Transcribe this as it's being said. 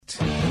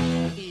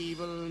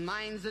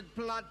minds that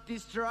plot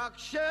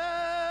destruction,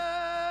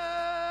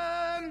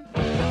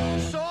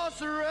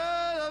 sorcerer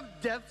of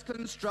death's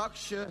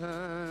construction,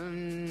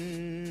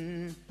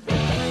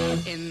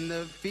 in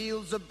the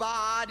fields of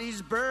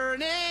bodies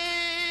burning,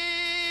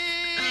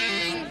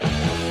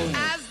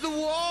 as the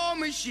war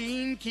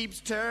machine keeps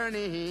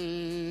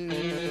turning,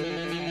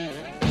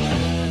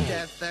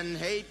 death and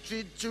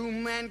hatred to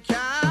mankind,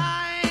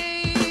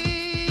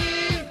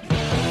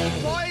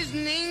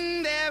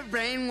 poisoning their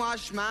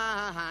brainwashed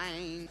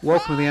mind.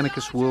 Welcome to the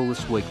Anarchist World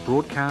This Week,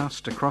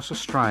 broadcast across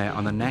Australia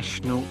on the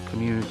National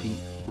Community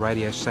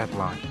Radio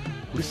Satellite.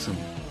 Listen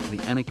to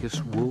the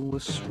Anarchist World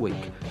This Week,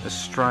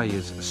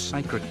 Australia's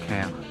sacred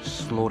cow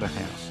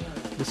slaughterhouse.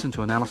 Listen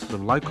to analysis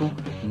of local,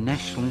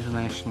 national,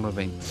 international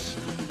events.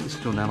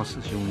 Listen to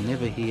analysis you'll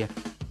never hear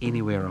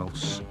anywhere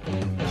else.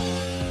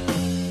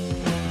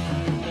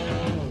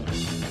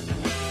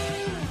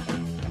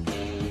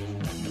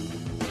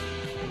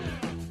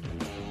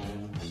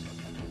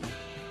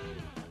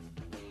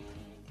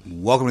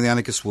 Welcome to the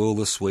Anarchist World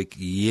This Week.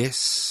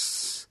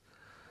 Yes,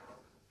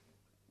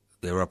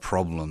 there are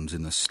problems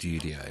in the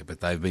studio, but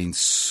they've been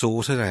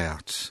sorted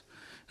out.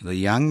 The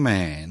young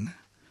man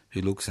who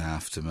looks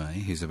after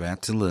me, who's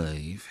about to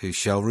leave, who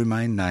shall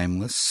remain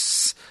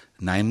nameless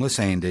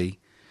Andy,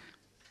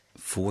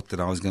 thought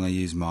that I was going to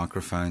use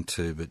microphone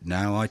 2, but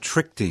no, I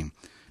tricked him.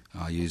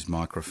 I used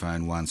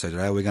microphone 1, so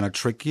today we're going to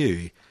trick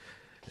you.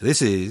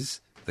 This is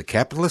the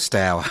Capitalist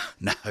Hour.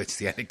 No, it's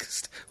the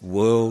Anarchist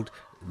World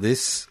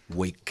This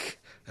Week.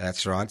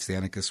 That's right, it's the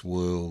Anarchist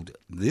World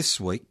This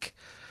Week.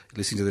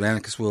 Listening to the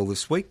Anarchist World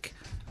This Week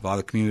via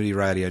the Community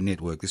Radio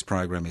Network. This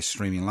program is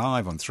streaming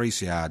live on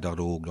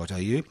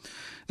 3cr.org.au.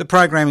 The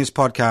program is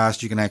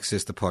podcast. You can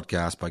access the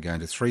podcast by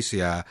going to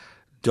 3cr.org.au.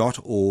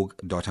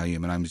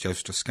 My name is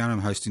Joseph Toscano.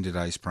 I'm hosting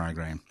today's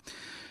program.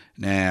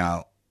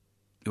 Now,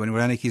 you know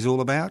what anarchy is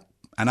all about?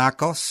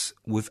 Anarchos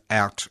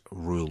without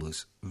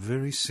rulers.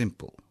 Very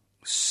simple.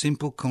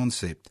 Simple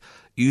concept.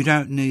 You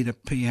don't need a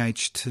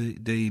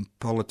PhD in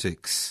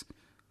politics,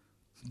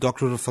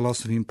 doctorate of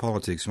philosophy in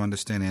politics to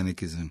understand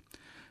anarchism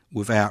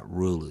without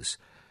rulers.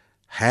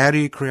 How do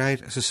you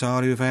create a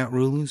society without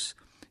rulers?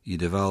 You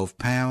devolve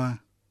power,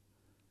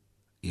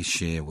 you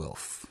share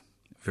wealth.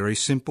 Very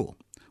simple.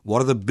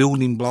 What are the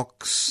building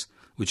blocks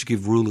which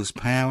give rulers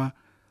power?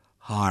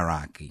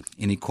 Hierarchy,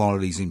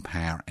 inequalities in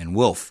power and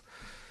wealth.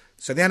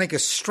 So the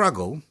anarchist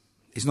struggle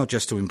is not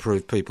just to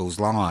improve people's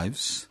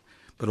lives,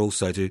 but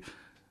also to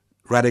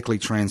radically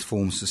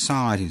transform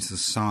society into a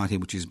society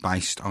which is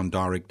based on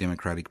direct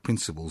democratic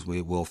principles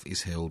where wealth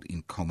is held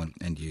in common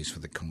and used for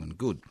the common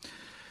good.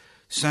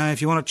 So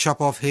if you want to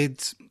chop off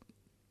heads,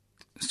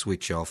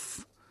 switch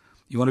off.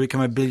 You want to become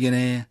a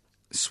billionaire,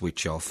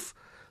 switch off.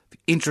 If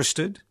you're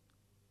interested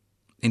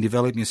in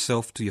developing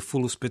yourself to your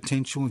fullest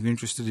potential, if you're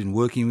interested in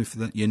working with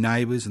your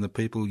neighbours and the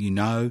people you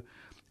know,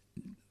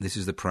 this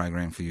is the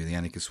program for you, the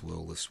Anarchist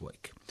World This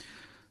Week.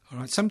 All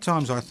right,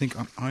 sometimes I think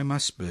I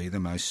must be the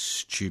most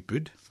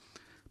stupid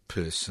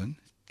person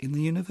in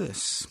the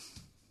universe.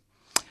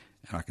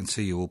 And I can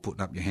see you all putting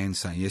up your hands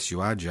saying, yes,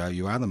 you are, Joe,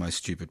 you are the most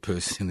stupid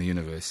person in the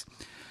universe.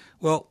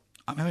 Well,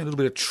 I'm having a little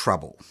bit of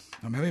trouble.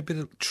 I'm having a bit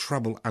of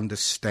trouble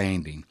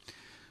understanding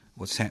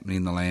what's happening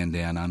in the land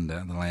down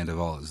under, the land of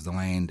Oz, the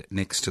land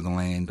next to the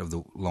land of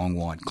the long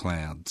white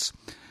clouds.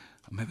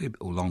 I'm having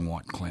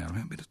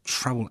a bit of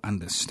trouble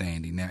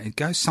understanding. Now, it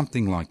goes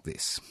something like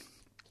this.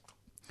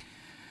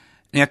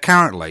 Now,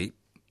 currently,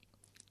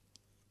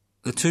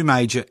 the two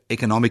major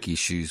economic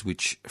issues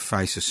which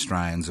face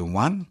Australians are,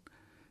 one,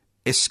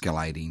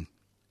 escalating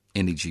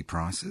energy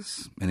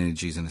prices, and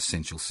energy is an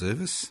essential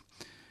service,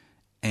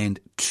 and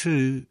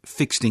two,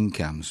 fixed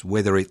incomes,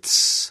 whether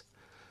it's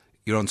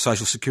you're on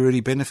social security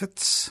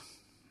benefits,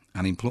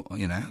 unemployed,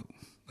 a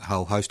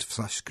whole host of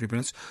social security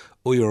benefits,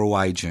 or you're a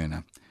wage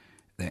earner.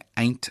 There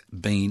ain't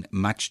been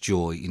much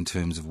joy in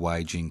terms of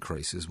wage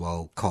increases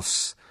while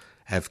costs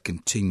have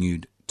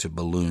continued to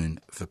balloon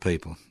for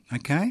people.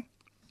 Okay?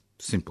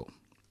 Simple.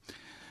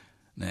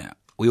 Now,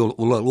 we'll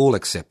all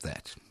accept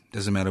that.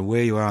 Doesn't matter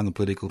where you are on the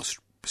political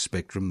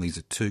spectrum, these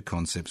are two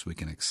concepts we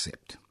can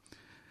accept.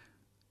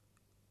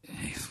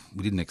 If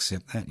we didn't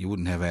accept that, you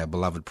wouldn't have our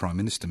beloved Prime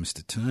Minister,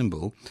 Mr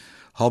Turnbull,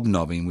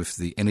 hobnobbing with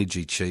the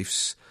energy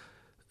chiefs,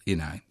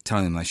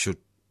 telling them they should,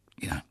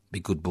 be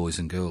good boys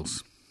and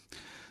girls.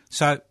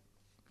 So,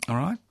 all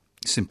right,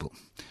 simple.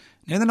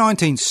 Now, in the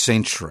 19th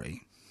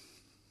century,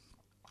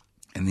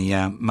 in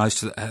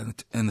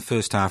the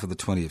first half of the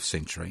 20th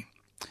century,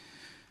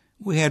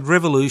 we had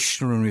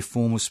revolutionary and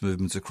reformist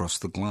movements across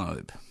the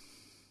globe.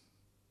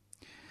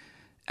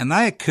 And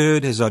they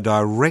occurred as a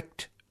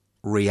direct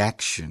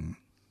reaction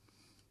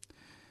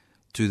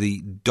to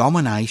the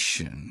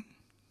domination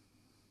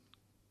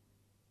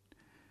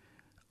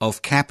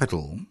of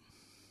capital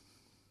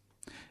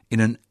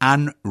in an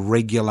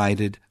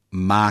unregulated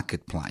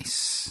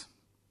marketplace.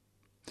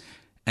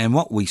 And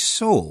what we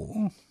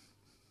saw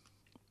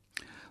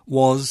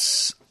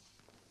was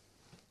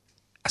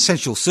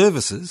essential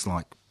services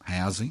like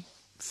housing,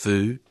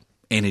 food,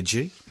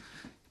 energy,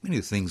 many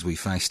of the things we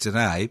face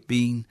today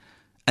being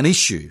an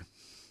issue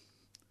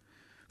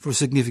for a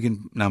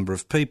significant number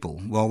of people,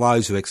 while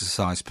those who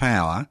exercise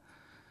power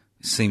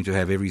seem to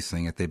have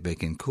everything at their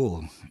beck and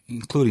call,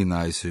 including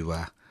those who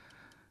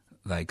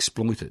they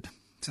exploited.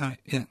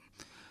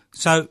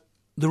 So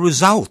the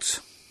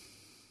result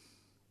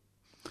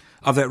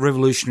of that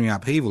revolutionary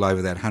upheaval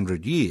over that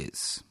 100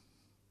 years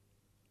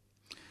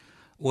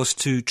was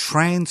to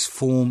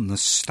transform the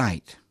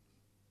state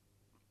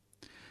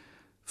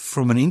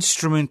from an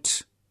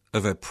instrument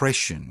of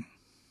oppression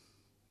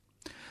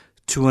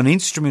to an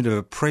instrument of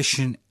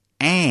oppression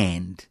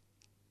and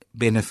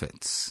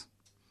benefits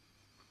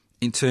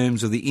in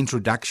terms of the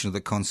introduction of the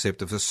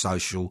concept of a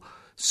social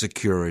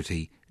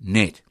security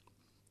net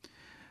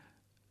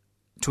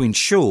to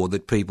ensure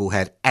that people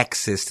had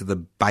access to the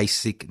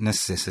basic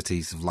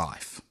necessities of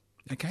life.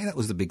 Okay, that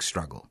was the big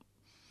struggle.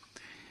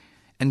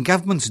 And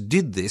governments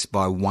did this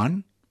by,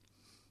 one,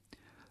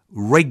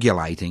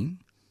 regulating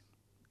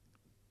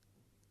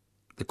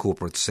the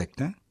corporate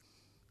sector,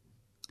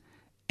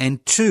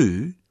 and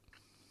two,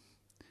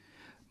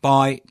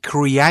 by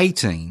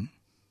creating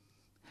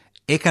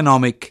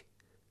economic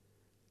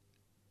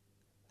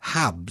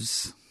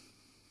hubs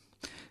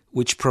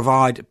which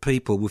provide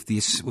people with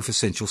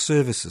essential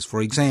services.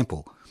 For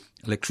example,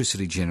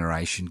 electricity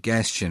generation,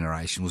 gas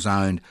generation was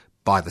owned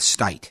by the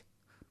state.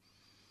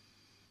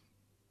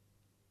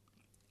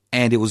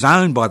 And it was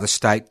owned by the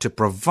state to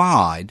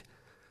provide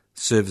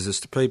services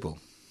to people.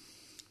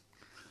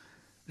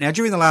 Now,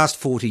 during the last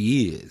 40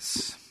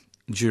 years,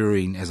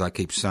 as I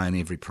keep saying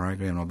in every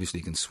program, obviously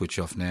you can switch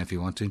off now if you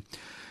want to,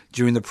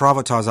 during the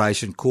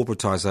privatisation,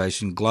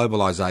 corporatisation,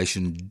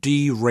 globalisation,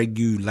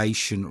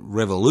 deregulation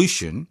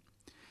revolution,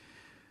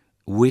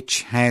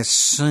 which has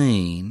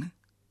seen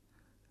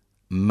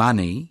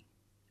money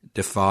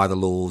defy the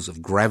laws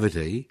of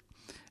gravity,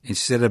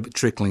 instead of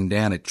trickling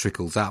down, it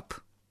trickles up.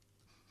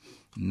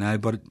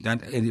 Don't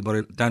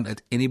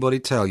let anybody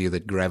tell you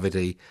that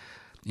gravity,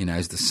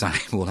 is the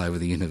same all over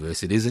the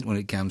universe. It isn't when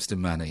it comes to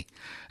money,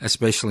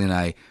 especially in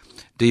a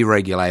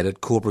deregulated,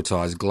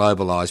 corporatised,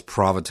 globalised,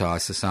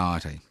 privatised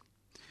society.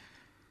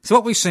 So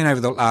what we've seen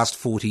over the last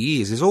 40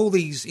 years is all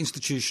these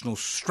institutional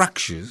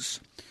structures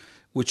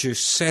which are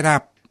set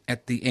up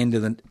at the end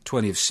of the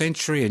 20th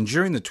century and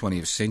during the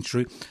 20th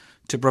century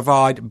to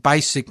provide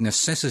basic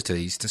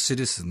necessities to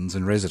citizens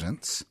and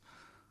residents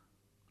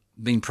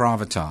being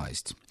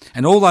privatised.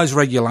 And all those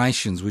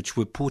regulations which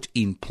were put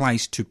in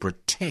place to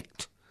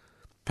protect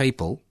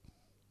people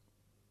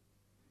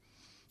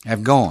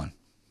have gone.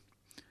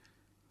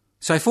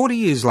 So 40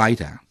 years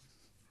later,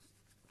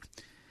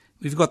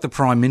 we've got the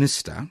Prime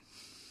Minister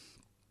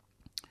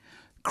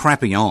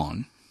crapping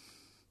on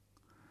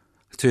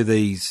to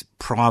these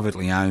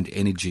privately owned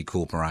energy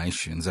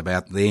corporations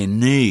about their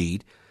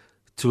need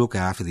to look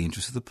after the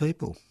interests of the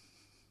people.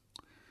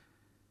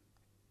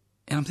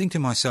 And I'm thinking to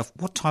myself,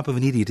 what type of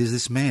an idiot is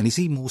this man? Is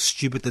he more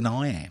stupid than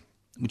I am?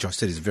 Which I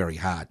said is very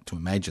hard to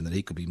imagine that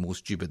he could be more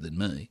stupid than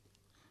me.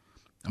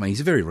 I mean,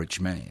 he's a very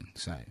rich man,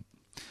 so.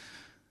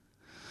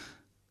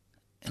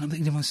 And I'm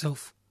thinking to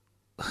myself,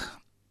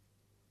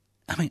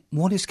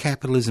 what is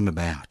capitalism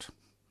about?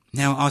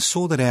 Now, I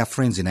saw that our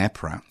friends in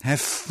APRA have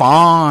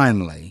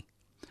finally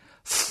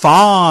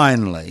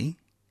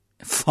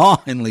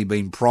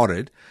been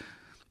prodded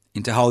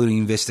into holding an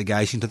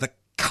investigation to the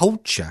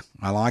culture,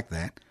 I like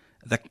that,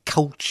 the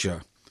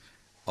culture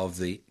of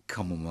the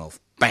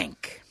Commonwealth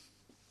Bank.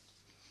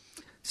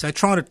 So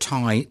try to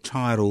tie it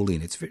all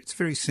in. It's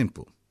very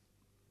simple.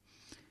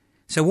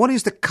 So what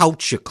is the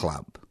Culture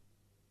Club?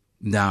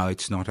 No,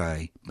 it's not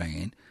a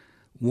band.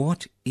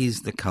 What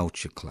is the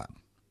Culture Club?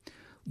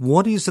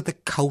 What is the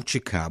Culture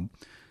Club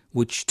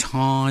which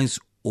ties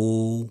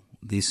all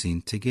this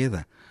in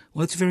together?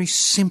 Well, it's very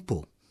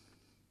simple.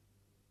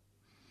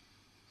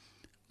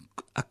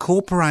 A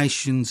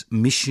corporation's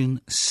mission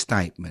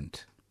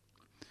statement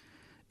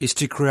is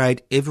to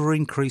create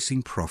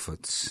ever-increasing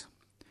profits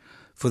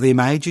for their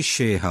major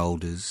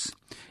shareholders,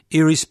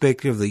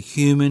 irrespective of the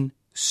human,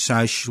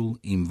 social,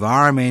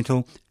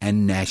 environmental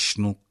and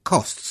national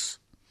costs.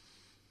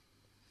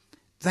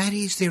 That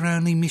is their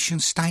only mission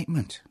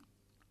statement.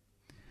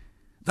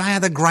 They are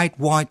the great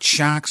white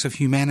sharks of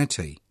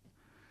humanity.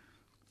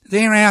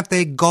 They're out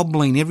there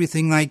gobbling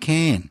everything they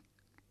can.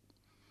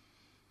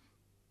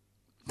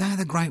 They're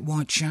the great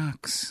white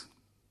sharks.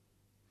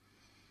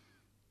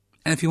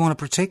 And if you want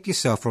to protect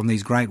yourself from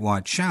these great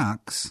white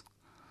sharks,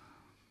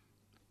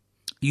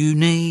 you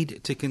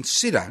need to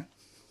consider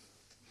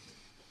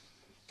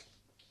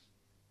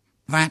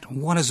that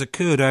what has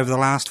occurred over the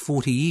last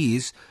 40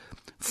 years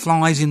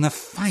flies in the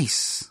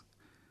face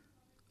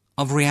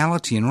of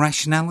reality and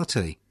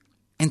rationality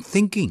and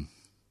thinking.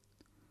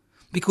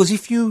 Because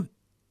if you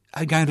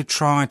are going to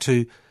try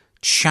to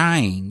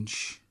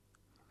change,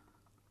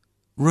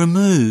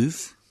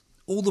 remove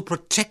all the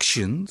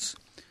protections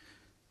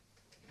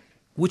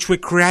which were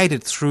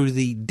created through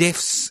the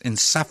deaths and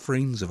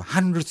sufferings of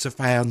hundreds of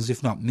thousands,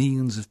 if not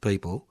millions of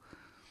people,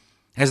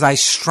 as they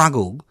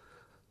struggled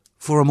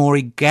for a more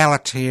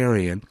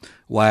egalitarian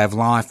way of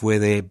life where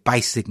their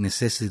basic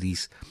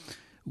necessities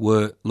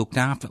were looked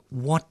after.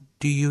 What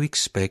do you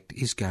expect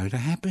is going to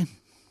happen?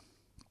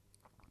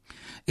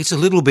 It's a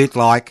little bit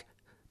like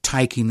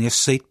taking their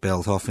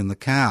seatbelt off in the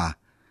car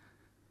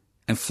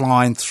and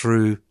flying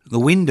through the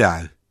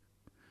window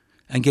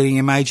and getting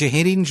a major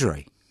head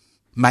injury.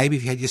 Maybe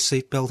if you had your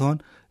seatbelt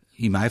on,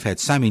 you may have had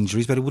some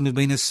injuries, but it wouldn't have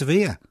been as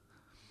severe.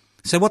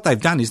 So what they've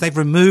done is they've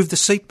removed the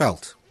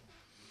seatbelt.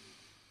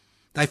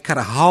 They've cut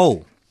a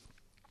hole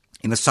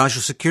in the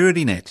social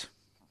security net,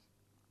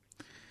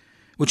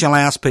 which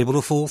allows people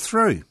to fall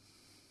through.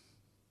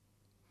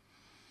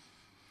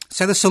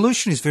 So the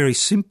solution is very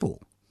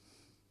simple.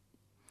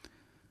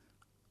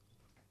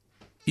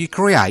 You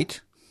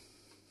create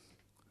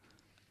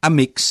a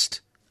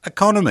mixed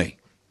economy.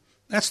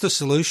 That's the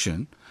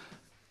solution.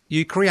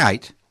 You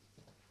create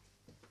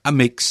a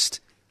mixed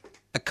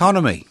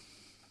economy.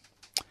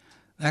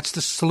 That's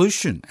the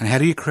solution. And how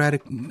do you create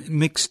a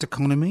mixed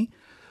economy?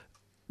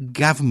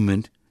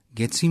 Government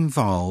gets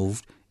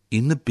involved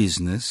in the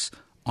business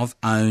of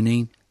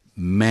owning,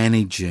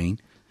 managing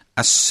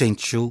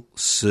essential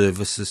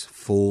services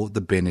for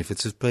the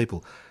benefits of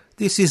people.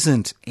 This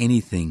isn't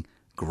anything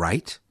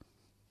great.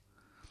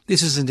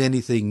 This isn't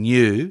anything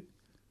new.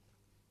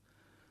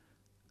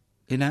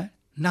 You know,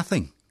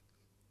 nothing.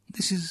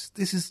 This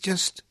is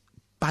just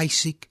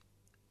basic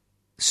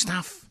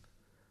stuff.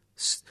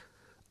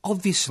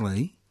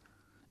 Obviously,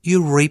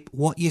 you reap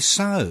what you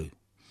sow.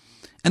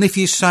 And if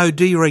you sow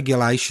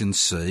deregulation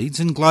seeds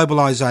and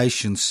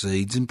globalisation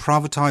seeds and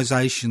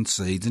privatisation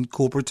seeds and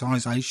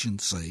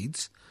corporatisation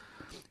seeds,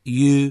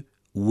 you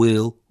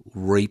will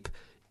reap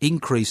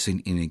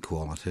increasing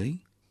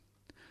inequality.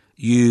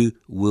 You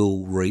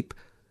will reap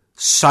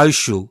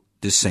social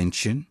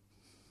dissension.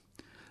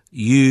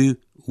 You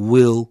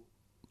will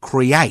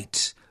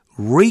recreate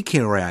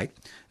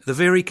the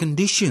very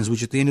conditions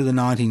which at the end of the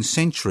 19th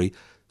century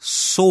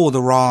saw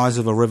the rise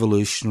of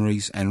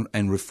revolutionaries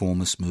and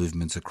reformist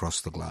movements across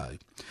the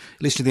globe.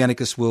 Listen to the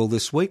Anarchist World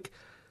this week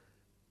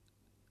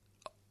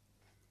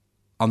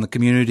on the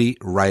Community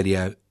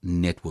Radio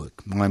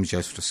Network. My name is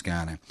Joseph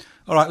Toscano.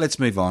 All right, let's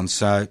move on.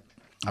 So,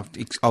 I've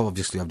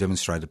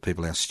demonstrated to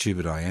people how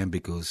stupid I am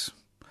because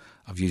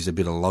I've used a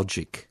bit of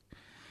logic.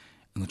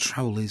 And the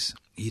trouble is,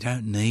 you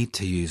don't need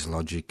to use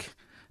logic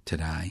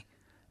today.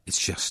 It's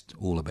just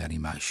all about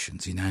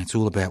emotions, you know. It's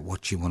all about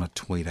what you want to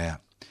tweet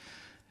out.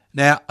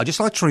 Now, I'd just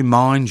like to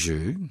remind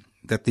you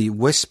that the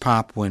West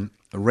Papuan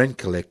Rent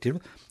Collective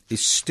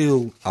is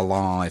still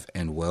alive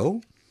and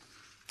well.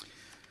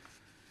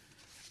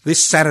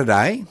 This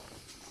Saturday,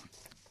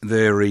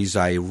 there is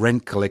a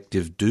Rent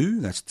Collective do.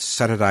 That's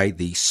Saturday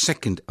the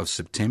 2nd of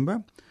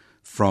September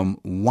from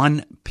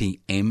 1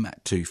 p.m.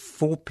 to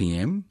 4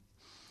 p.m.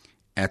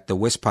 at the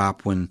West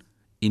Papuan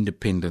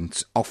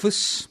Independence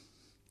Office,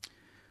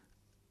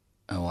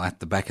 or at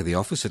the back of the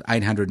office at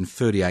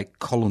 838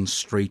 Collins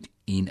Street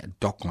in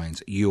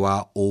Docklands. You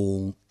are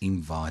all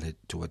invited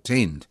to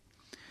attend.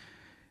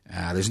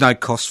 There's no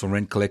cost for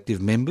Rent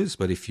Collective members,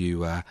 but if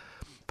you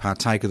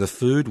partake of the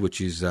food,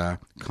 which is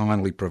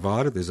kindly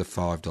provided, there's a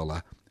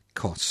 $5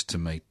 cost to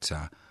meet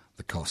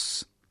the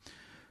costs.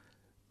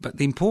 But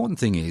the important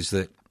thing is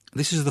that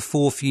this is the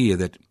 4th year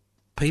that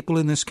people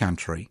in this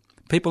country,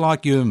 people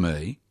like you and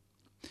me,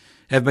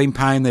 have been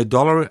paying their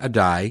 $1 a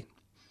day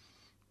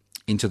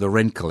into the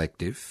Rent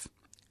Collective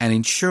and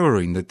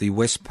ensuring that the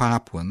West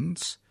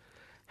Papuans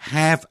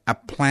have a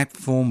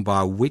platform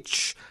by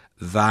which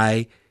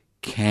they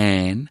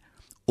can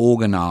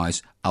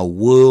organise a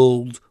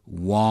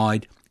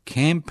worldwide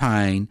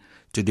campaign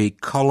to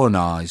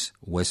decolonise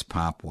West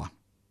Papua.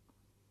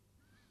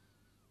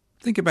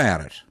 Think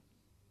about it.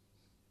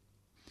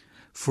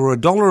 For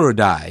 $1 a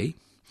day,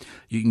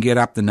 you can get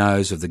up the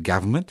nose of the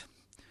government,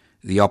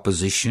 the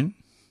opposition,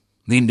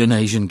 the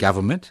Indonesian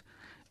government,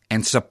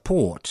 and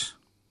support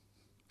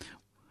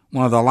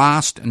one of the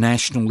last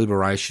national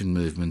liberation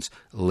movements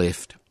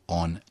left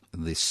on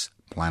this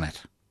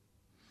planet.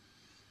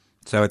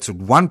 So it's at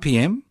 1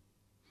 p.m.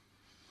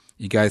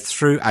 You go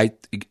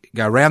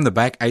go around the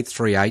back,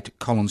 838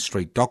 Collins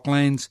Street,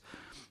 Docklands.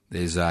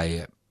 There's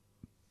a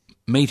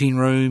meeting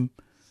room,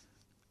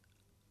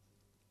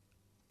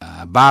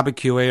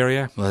 barbecue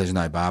area. Well, there's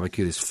no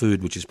barbecue. There's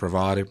food which is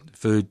provided,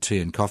 food, tea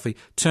and coffee.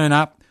 Turn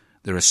up.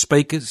 There are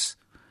speakers.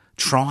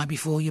 Try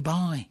before you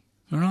buy,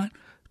 all right?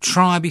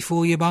 Try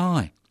before you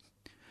buy.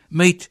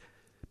 Meet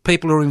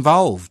people who are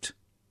involved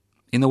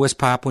in the West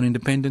Papuan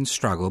independence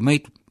struggle.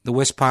 Meet the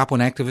West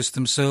Papuan activists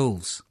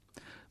themselves.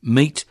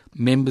 Meet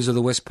members of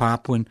the West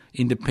Papuan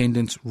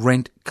Independence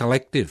Rent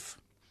Collective.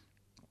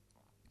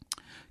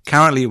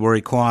 Currently, we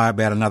require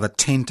about another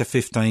 10 to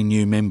 15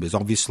 new members.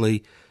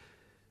 Obviously,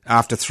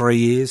 after 3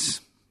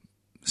 years,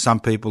 some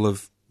people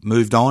have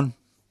moved on,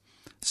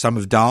 some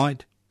have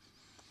died.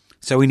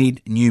 So we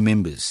need new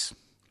members.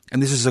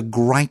 And this is a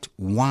great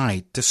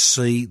way to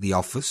see the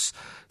office,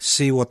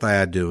 see what they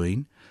are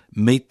doing,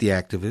 meet the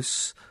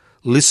activists,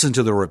 listen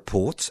to the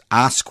reports,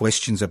 ask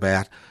questions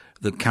about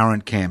the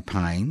current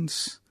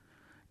campaigns,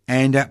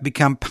 and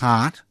become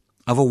part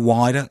of a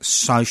wider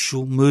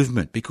social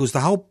movement. Because the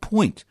whole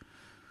point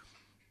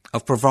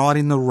of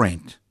providing the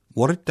rent,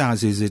 what it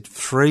does is it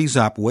frees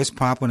up West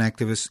Papuan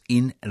activists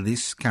in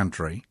this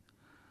country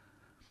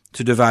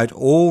to devote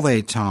all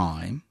their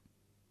time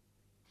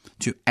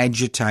to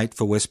agitate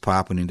for West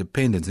Papuan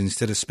independence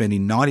instead of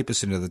spending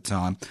 90% of the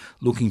time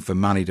looking for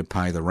money to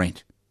pay the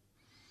rent.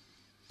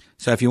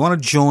 So if you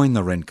want to join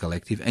the Rent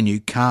Collective and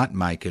you can't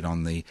make it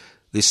on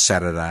this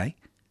Saturday,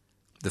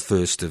 the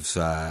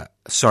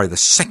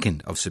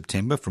 2nd of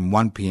September from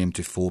 1 p.m.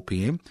 to 4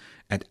 p.m.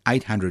 at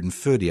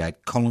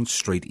 838 Collins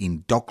Street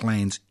in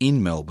Docklands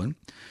in Melbourne.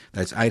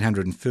 That's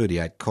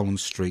 838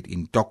 Collins Street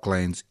in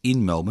Docklands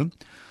in Melbourne.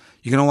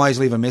 You can always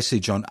leave a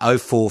message on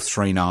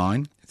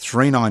 0439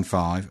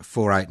 395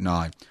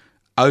 489,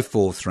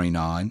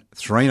 0439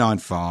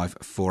 395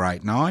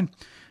 489,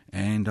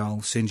 and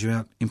I'll send you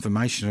out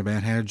information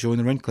about how to join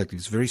the Rent Collective.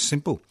 It's very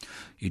simple.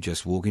 You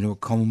just walk into a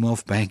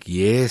Commonwealth Bank,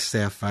 yes,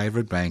 our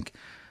favourite bank,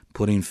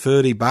 put in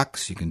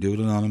 $30. You can do it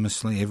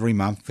anonymously every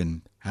month,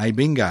 and hey,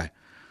 bingo,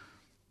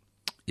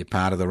 you're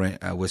part of the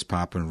West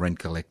Papuan Rent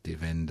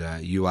Collective, and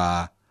you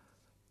are,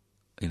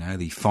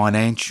 the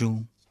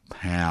financial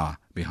power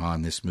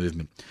behind this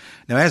movement.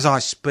 Now, as I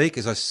speak,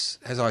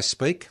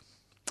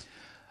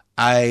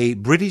 a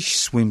British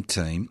swim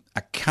team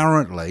are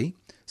currently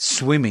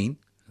swimming.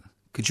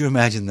 Could you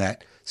imagine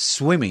that?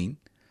 Swimming,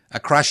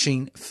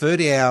 crushing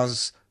 30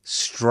 hours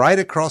straight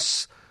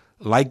across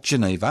Lake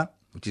Geneva,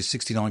 which is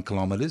 69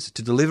 kilometres,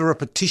 to deliver a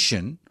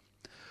petition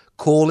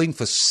calling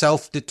for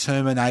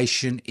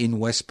self-determination in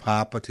West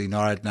Papua to the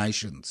United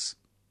Nations.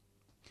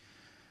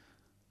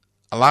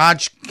 A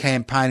large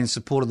campaign in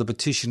support of the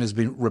petition has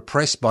been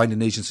repressed by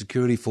Indonesian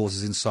security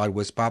forces inside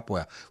West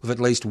Papua, with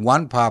at least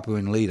one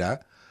Papuan leader,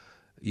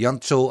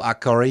 Yonto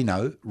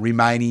Akorino,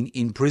 remaining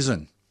in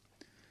prison.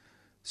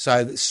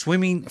 So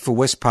swimming for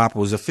West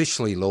Papua was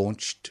officially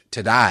launched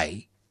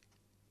today,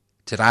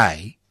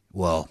 yesterday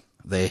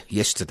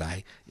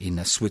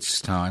in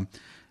Swiss time,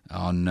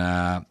 on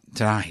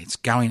today. It's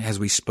going as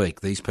we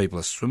speak. These people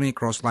are swimming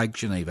across Lake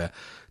Geneva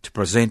to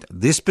present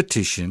this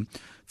petition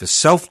for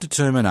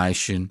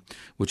self-determination,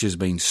 which has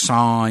been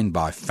signed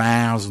by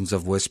thousands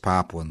of West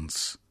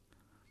Papuans.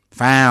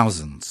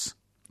 Thousands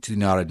to the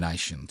United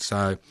Nations.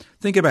 So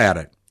think about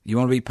it. You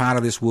want to be part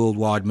of this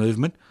worldwide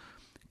movement?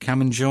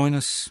 Come and join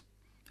us.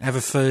 Have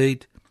a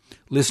feed.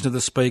 Listen to the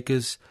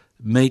speakers.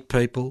 Meet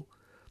people.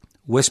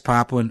 West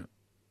Papuan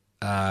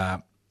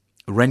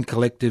Rent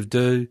Collective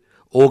do.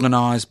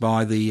 Organised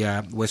by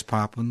the West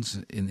Papuans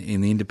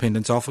in the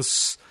Independence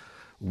Office.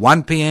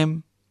 1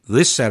 p.m.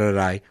 this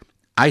Saturday,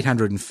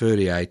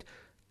 838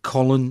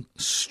 Collins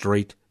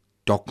Street,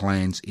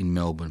 Docklands in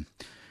Melbourne.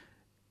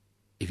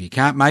 If you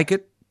can't make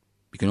it,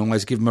 you can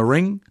always give them a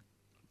ring,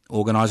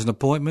 organise an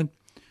appointment,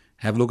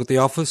 have a look at the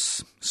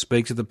office,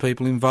 speak to the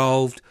people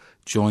involved,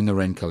 join the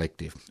Rent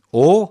Collective.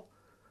 Or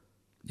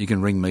you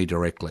can ring me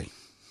directly.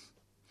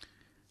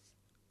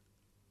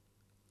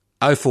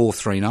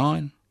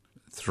 0439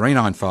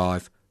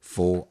 395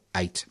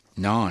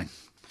 489.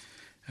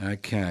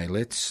 Okay,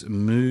 let's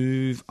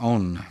move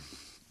on.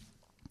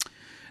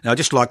 Now, I'd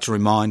just like to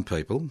remind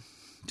people,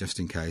 just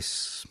in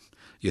case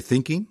you're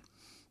thinking,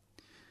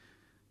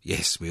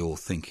 yes, we all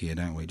think here,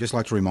 don't we? Just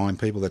like to remind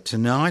people that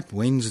tonight,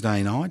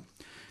 Wednesday night,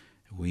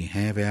 we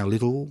have our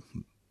little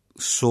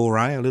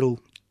soiree, a little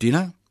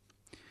dinner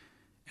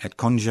at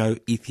Konjo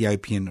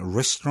Ethiopian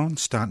Restaurant,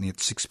 starting at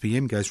 6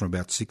 p.m, goes from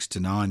about 6 to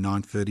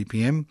 9:30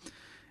 p.m.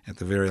 at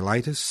the very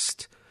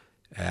latest.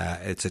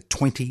 It's at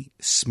 20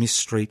 Smith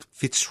Street,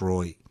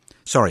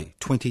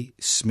 20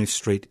 Smith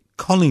Street,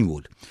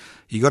 Collingwood.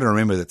 You got to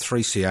remember that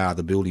 3CR,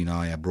 the building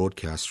I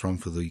broadcast from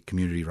for the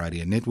Community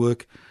Radio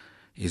Network,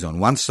 is on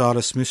one side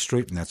of Smith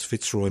Street, and that's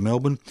Fitzroy,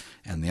 Melbourne,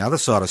 and the other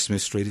side of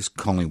Smith Street is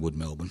Collingwood,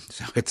 Melbourne.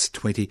 So it's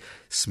 20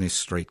 Smith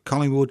Street,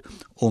 Collingwood,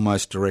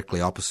 almost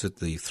directly opposite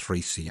the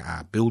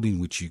 3CR building,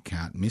 which you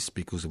can't miss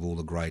because of all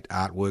the great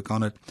artwork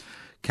on it.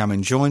 Come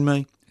and join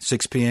me,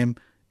 6 p.m,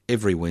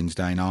 every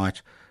Wednesday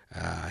night.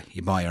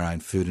 You buy your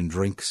own food and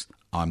drinks.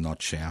 I'm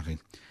not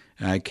shouting.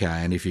 Okay,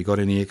 and if you've got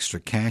any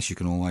extra cash, you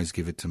can always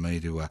give it to me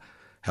to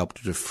help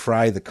to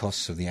defray the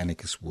costs of the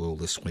Anarchist World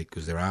this week,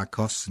 because there are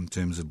costs in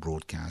terms of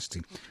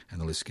broadcasting, and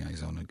the list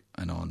goes on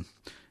and on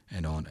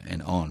and on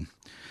and on.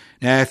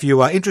 Now, if you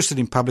are interested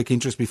in public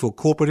interest before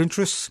corporate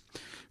interests,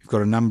 we've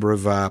got a number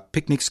of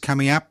picnics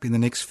coming up in the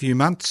next few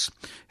months.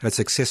 Had a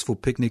successful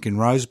picnic in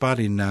Rosebud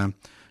in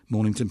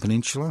Mornington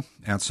Peninsula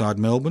outside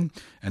Melbourne,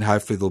 and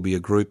hopefully there'll be a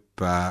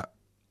group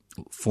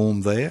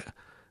formed there.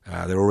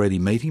 They're already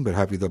meeting, but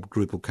hopefully the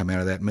group will come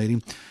out of that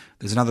meeting.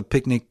 There's another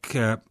picnic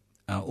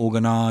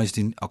organised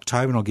in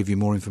October, and I'll give you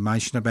more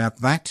information about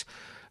that.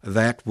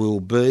 That will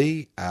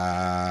be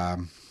that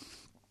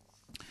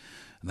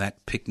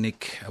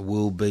picnic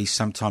will be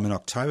sometime in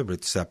October, but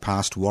it's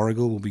past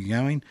Warragul we'll be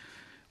going.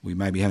 We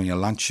may be having a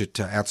lunch at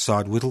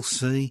outside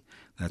Whittlesea.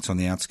 That's on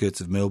the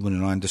outskirts of Melbourne,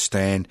 and I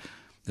understand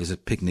there's a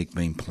picnic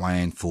being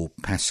planned for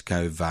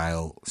Pascoe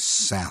Vale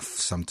South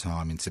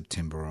sometime in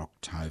September or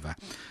October.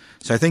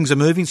 So things are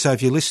moving. So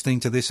if you're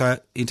listening to this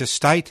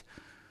interstate,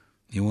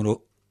 you want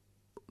to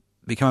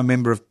become a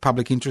member of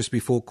public interest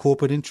before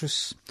corporate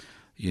interests,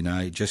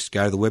 just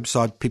go to the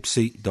website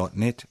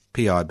pipsy.net,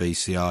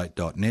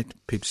 pibci.net,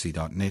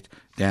 pipsy.net,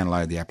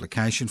 download the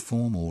application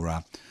form,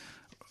 or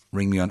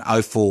ring me on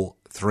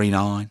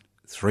 0439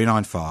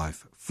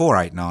 395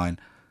 489.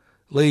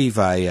 Leave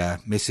a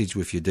message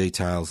with your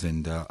details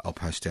and I'll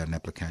post out an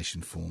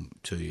application form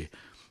to you.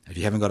 If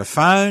you haven't got a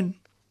phone,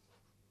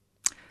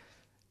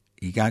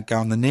 you can't go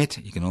on the net,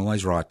 you can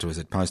always write to us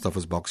at Post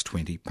Office Box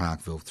 20,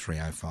 Parkville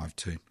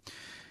 3052.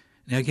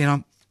 Now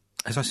again,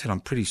 as I said, I'm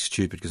pretty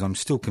stupid because I'm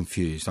still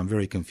confused. I'm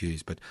very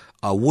confused, but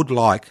I would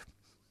like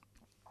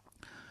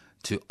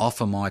to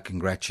offer my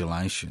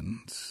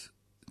congratulations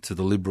to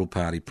the Liberal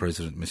Party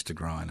President, Mr.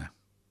 Greiner.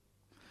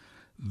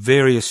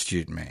 Very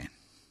astute man.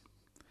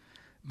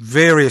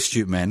 Very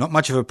astute man. Not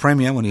much of a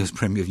premier when he was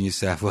Premier of New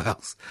South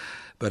Wales,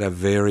 but a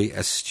very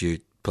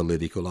astute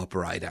political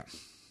operator.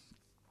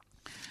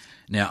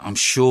 Now, I'm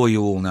sure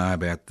you all know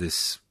about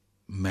this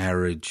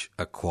marriage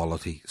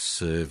equality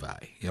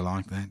survey. You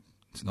like that?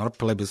 It's not a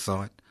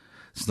plebiscite.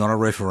 It's not a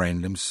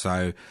referendum,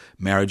 so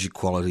marriage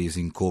equality is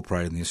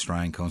incorporated in the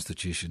Australian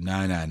Constitution.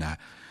 No.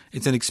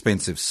 It's an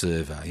expensive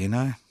survey,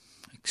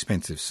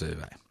 Expensive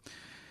survey.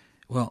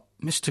 Well,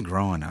 Mr.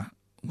 Greiner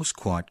was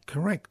quite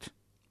correct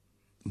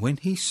when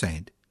he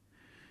said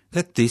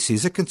that this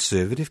is a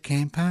Conservative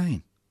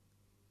campaign.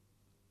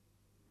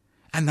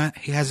 And that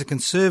he has a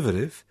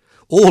Conservative,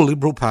 all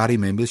Liberal Party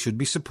members should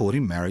be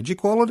supporting marriage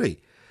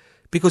equality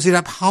because it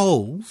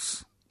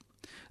upholds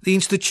the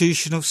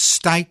institution of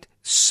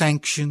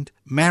state-sanctioned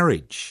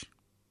marriage.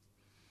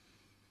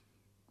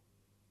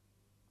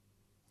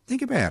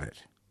 Think about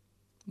it.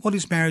 What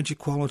is marriage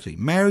equality?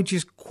 Marriage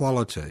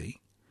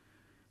equality,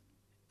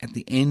 at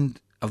the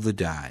end of the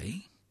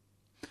day,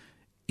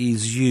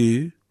 is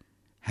you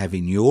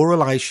having your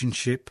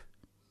relationship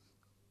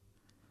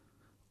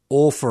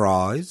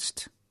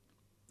authorised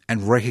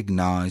and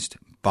recognised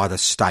by the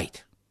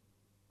state.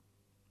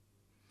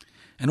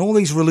 And all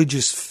these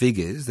religious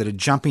figures that are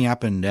jumping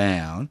up and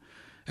down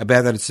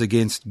about that it's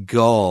against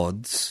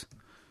God's,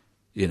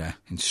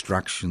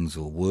 instructions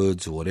or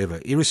words or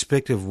whatever,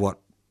 irrespective of what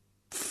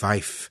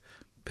faith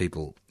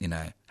people,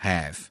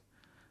 have,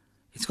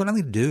 it's got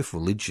nothing to do with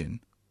religion.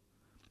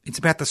 It's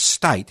about the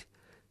state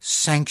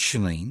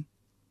sanctioning,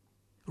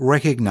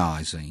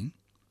 recognising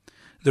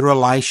the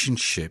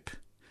relationship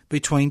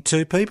between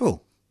two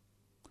people.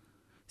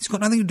 It's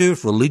got nothing to do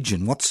with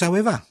religion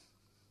whatsoever.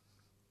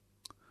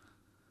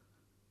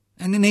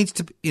 And it needs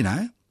to,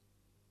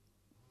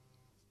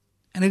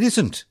 and it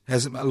isn't,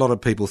 as a lot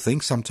of people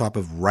think, some type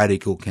of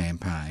radical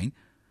campaign.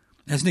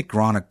 As Nick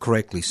Greiner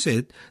correctly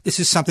said, this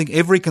is something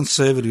every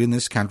Conservative in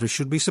this country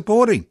should be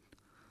supporting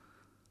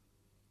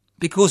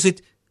because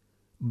it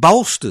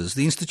bolsters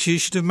the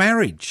institution of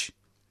marriage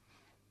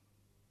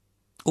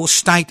or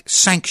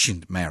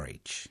state-sanctioned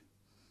marriage.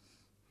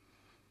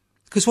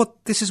 Because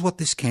this is what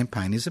this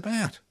campaign is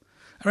about.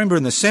 I remember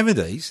in the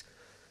 70s,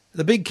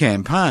 the big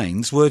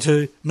campaigns were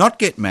to not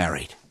get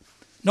married,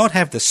 not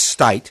have the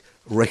state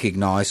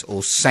recognise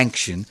or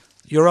sanction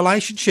your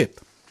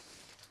relationship.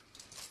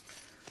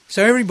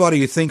 So everybody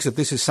who thinks that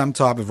this is some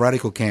type of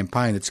radical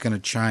campaign that's going to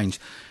change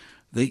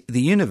the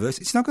universe,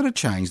 it's not going to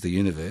change the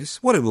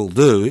universe. What it will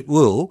do, it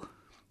will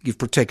give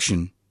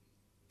protection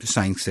to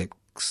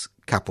same-sex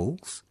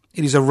couples.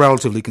 It is a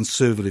relatively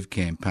conservative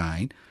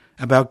campaign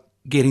about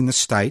getting the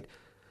state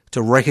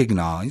to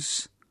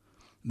recognise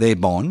their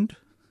bond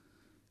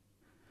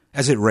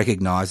as it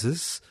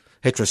recognises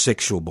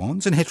heterosexual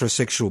bonds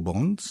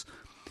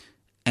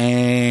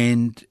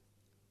and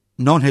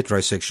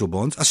non-heterosexual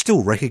bonds are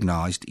still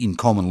recognised in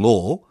common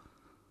law,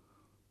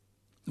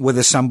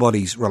 whether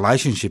somebody's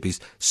relationship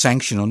is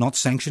sanctioned or not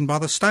sanctioned by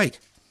the state.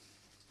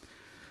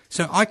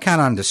 So I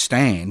can't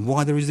understand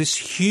why there is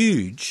this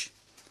huge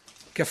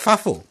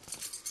kerfuffle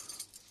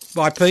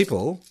by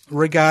people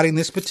regarding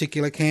this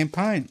particular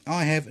campaign.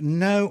 I have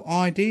no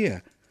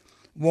idea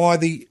why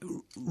the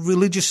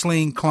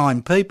religiously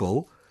inclined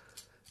people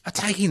are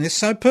taking this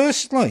so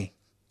personally,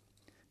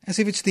 as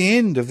if it's the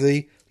end of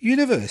the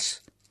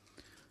universe.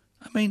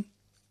 I mean,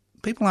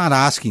 people aren't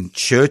asking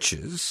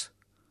churches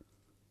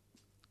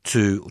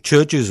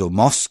or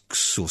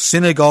mosques or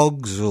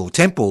synagogues or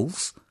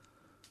temples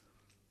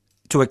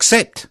to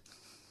accept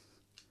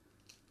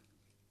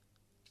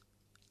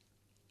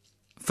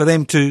for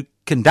them to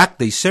conduct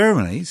these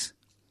ceremonies.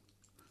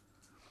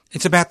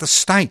 It's about the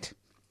state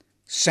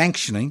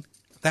sanctioning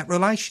that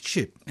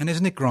relationship. And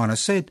as Nick Greiner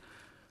said,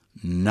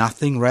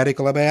 nothing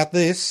radical about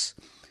this.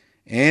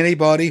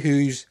 Anybody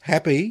who's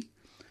happy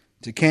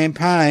to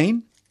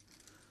campaign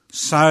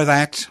so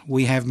that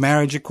we have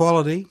marriage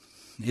equality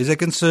is a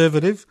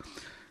Conservative.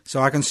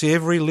 So I can see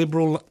every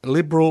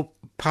Liberal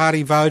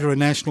Party voter and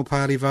National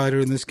Party voter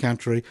in this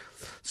country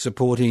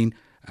supporting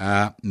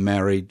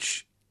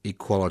marriage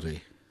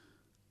equality.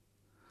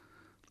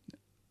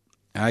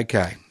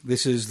 Okay,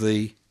 this is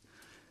the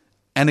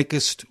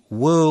Anarchist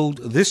World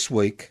This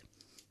Week,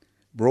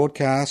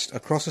 broadcast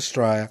across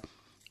Australia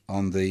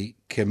on the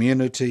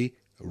Community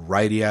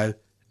Radio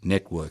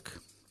Network.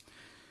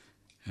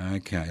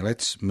 Okay,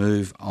 let's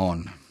move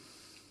on.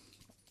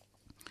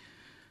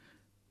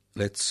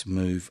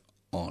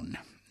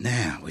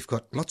 Now, we've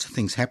got lots of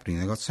things happening.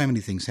 They've got so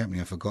many things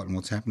happening, I've forgotten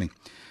what's happening.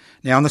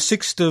 Now, on the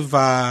 6th of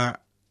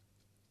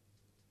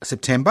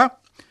September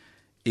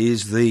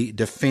is the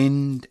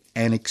Defend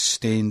and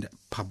Extend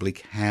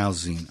Public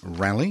Housing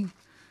Rally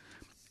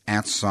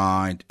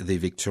outside the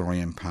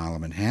Victorian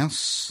Parliament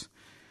House.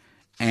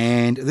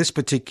 And this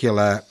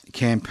particular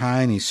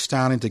campaign is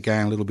starting to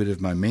gain a little bit of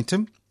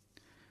momentum.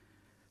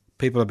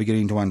 People are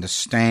beginning to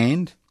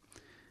understand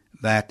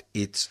that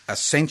it's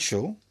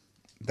essential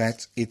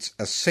that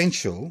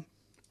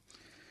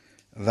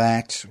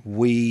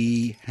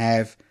we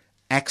have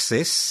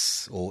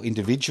access, or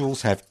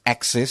individuals have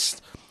access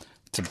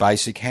to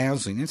basic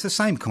housing. It's the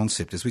same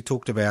concept as we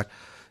talked about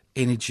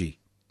energy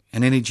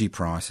and energy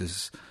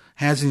prices.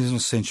 Housing is an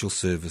essential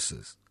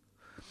services.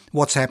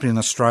 What's happened in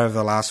Australia over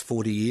the last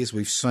 40 years,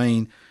 we've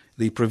seen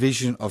the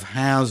provision of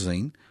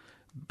housing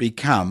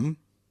become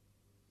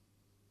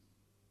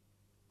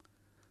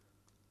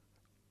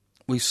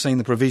an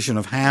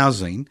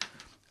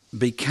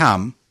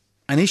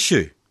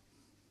issue,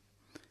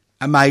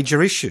 a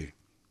major issue.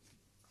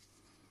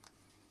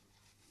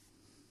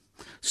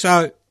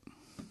 So,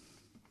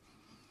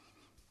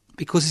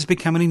 because it's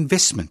become an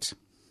investment.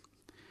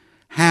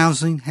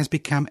 Housing has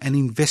become an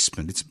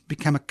investment. It's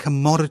become a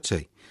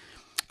commodity.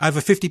 Over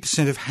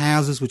 50% of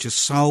houses which are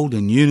sold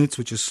and units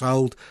which are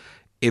sold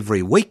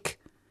every week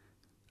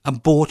are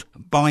bought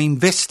by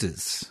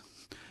investors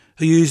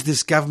who use the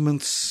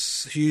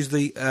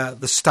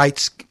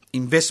state's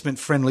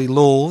investment-friendly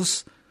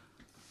laws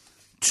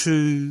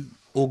to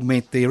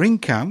augment their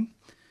income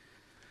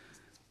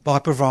by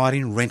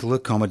providing rental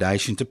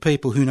accommodation to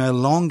people who no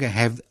longer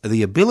have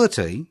the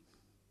ability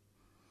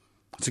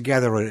to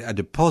gather a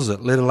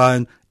deposit, let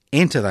alone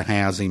enter the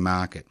housing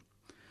market.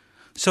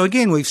 So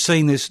again, we've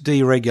seen this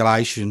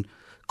deregulation,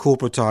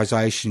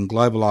 corporatisation,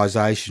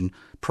 globalisation,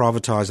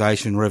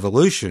 privatisation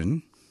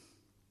revolution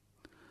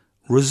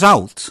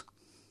result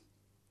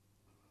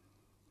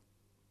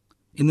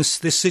in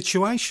this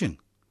situation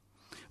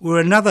where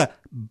another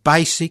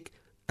basic,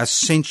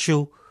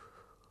 essential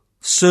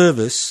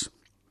service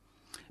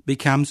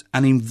becomes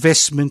an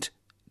investment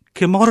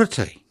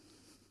commodity.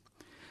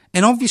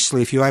 And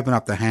obviously, if you open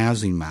up the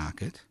housing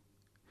market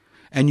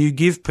and you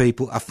give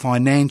people a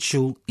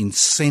financial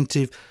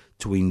incentive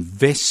to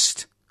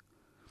invest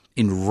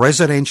in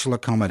residential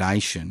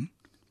accommodation,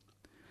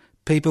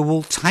 people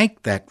will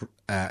take that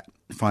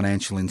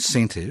financial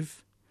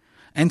incentive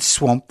and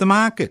swamp the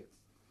market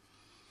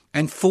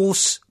and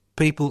force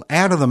people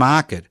out of the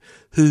market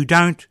who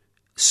don't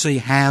see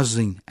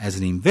housing as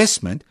an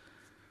investment,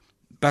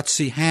 but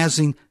see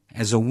housing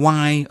as a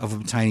way of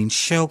obtaining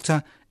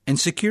shelter and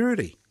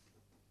security.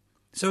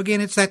 So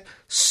again, it's that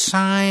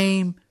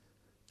same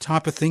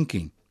type of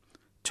thinking,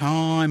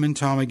 time and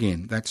time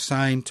again, that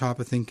same type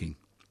of thinking.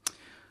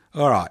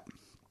 All right.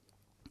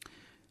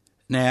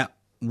 Now,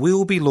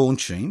 we'll be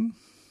launching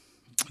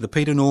the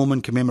Peter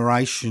Norman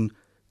Commemoration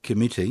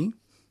Committee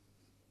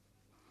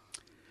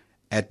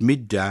at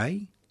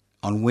midday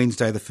on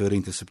Wednesday the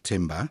 13th of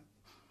September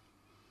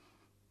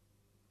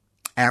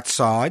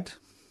outside,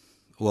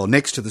 well,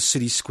 next to the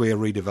City Square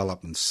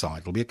redevelopment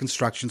site. It'll be a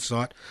construction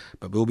site,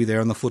 but we'll be there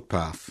on the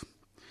footpath.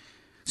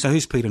 So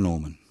who's Peter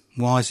Norman?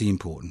 Why is he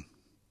important?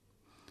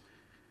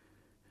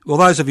 Well,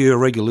 those of you who are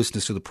regular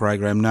listeners to the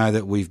program know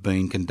that we've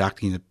been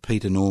conducting a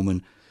Peter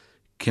Norman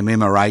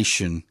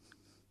commemoration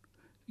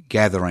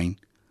gathering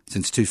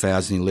since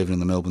 2011 in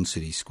the Melbourne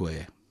City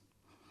Square.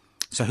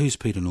 So who's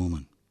Peter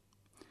Norman?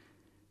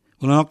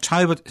 Well, in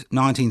October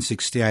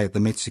 1968 at the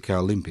Mexico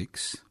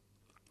Olympics,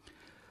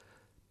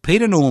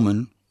 Peter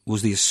Norman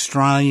was the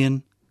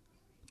Australian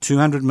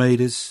 200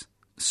 metres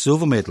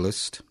silver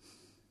medalist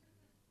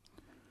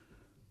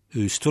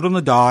who stood on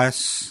the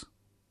dais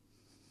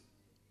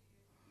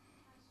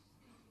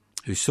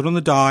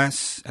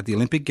at the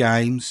Olympic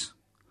Games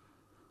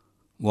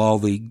while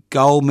the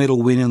gold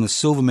medal winner and the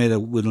silver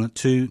medal winner,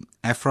 two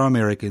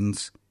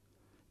Afro-Americans,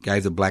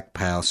 gave the Black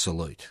Power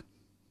salute.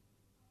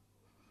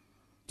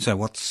 So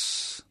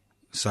what's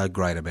so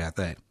great about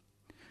that?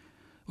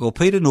 Well,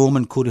 Peter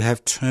Norman could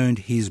have turned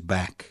his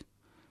back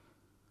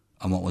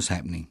on what was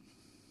happening.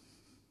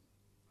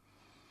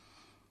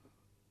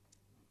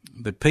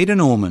 But Peter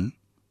Norman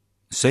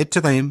said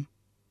to them,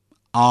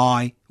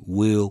 I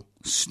will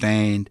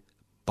stand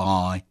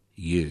by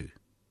you.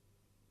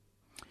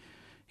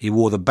 He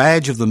wore the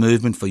badge of the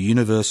movement for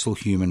universal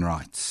human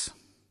rights.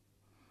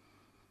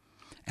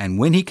 And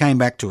when he came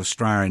back to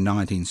Australia in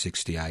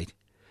 1968,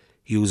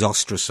 he was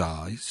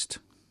ostracised,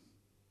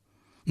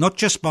 not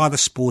just by the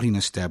sporting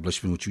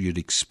establishment, which you'd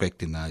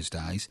expect in those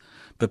days,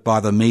 but by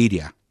the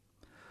media.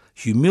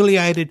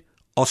 Humiliated,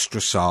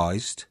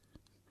 ostracised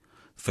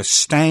for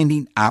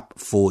standing up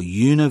for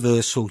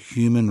universal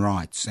human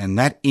rights. And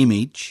that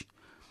image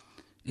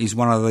is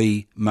one of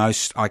the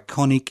most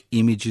iconic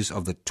images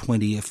of the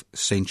 20th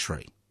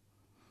century.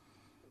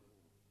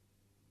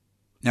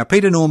 Now,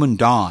 Peter Norman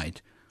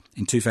died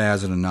in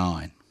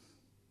 2009.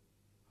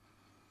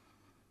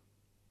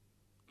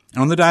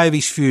 And on the day of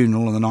his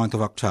funeral on the 9th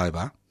of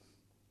October,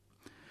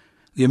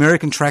 the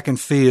American Track and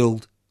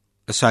Field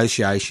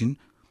Association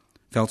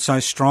felt so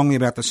strongly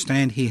about the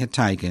stand he had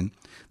taken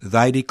that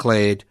they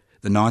declared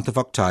the 9th of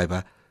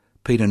October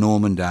Peter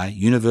Norman Day,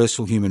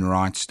 Universal Human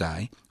Rights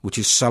Day, which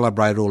is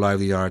celebrated all over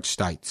the United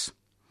States.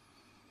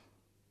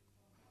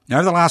 Now,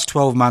 over the last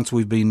 12 months,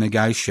 we've been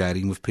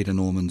negotiating with Peter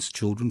Norman's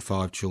children,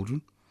 5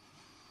 children,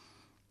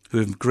 who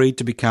have agreed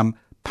to become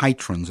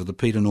patrons of the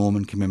Peter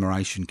Norman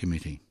Commemoration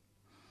Committee.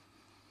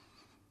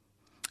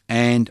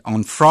 And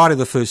on Friday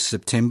the 1st of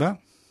September,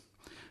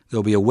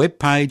 there'll be a web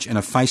page and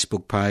a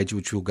Facebook page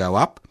which will go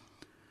up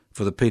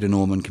for the Peter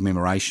Norman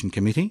Commemoration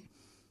Committee.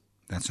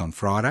 That's on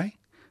Friday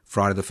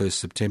the 1st of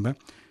September.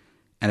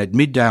 And at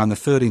midday on the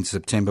 13th of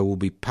September, we'll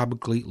be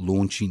publicly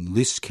launching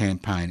this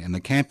campaign. And the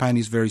campaign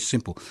is very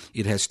simple.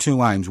 It has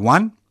 2 aims.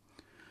 One,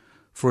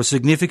 for a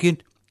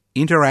significant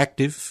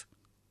interactive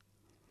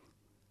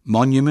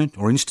monument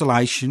or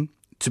installation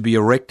to be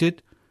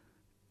erected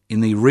in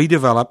the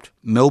redeveloped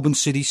Melbourne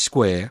City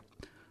Square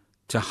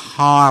to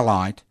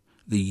highlight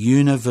the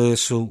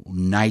universal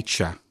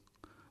nature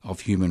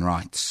of human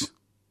rights.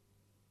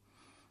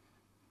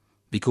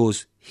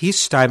 Because his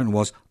statement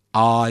was,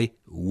 I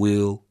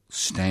will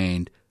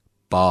stand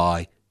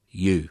by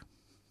you.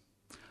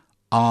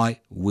 I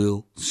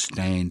will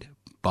stand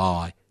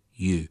by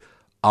you.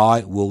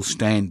 I will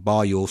stand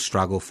by your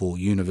struggle for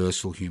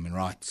universal human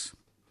rights.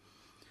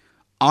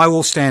 I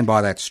will stand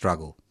by that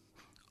struggle.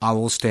 I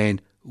will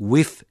stand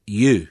with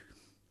you,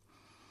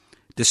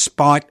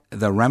 despite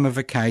the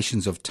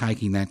ramifications of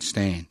taking that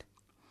stand.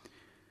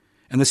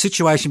 And the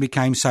situation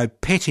became so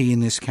petty in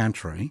this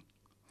country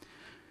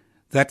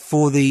that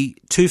for the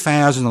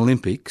 2000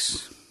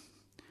 Olympics,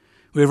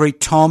 where every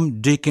Tom,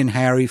 Dick and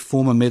Harry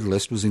former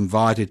medalist was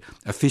invited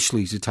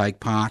officially to take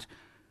part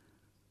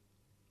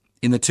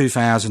in the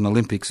 2000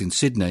 Olympics in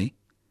Sydney,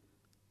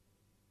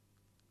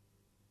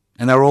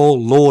 and they were all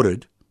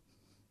lauded,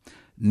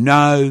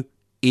 no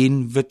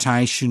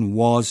invitation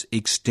was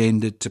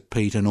extended to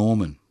Peter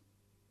Norman.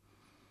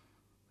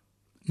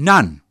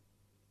 None.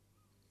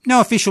 No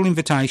official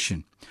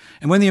invitation.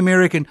 And when the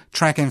American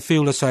Track and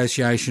Field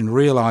Association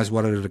realised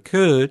what had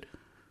occurred,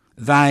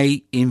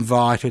 they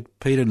invited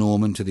Peter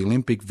Norman to the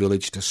Olympic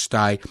Village to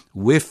stay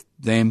with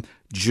them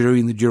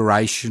during the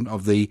duration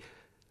of the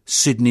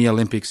Sydney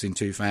Olympics in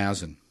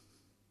 2000.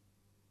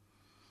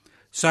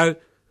 So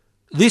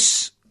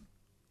this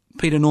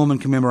Peter Norman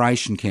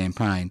commemoration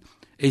campaign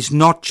is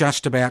not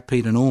just about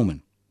Peter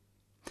Norman.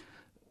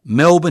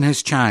 Melbourne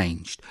has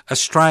changed.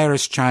 Australia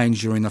has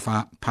changed during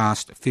the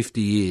past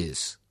 50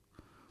 years.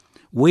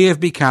 We have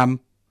become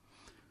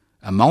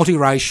a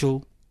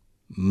multiracial,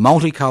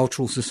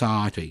 multicultural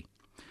society.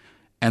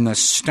 And the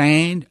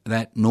stand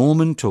that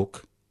Norman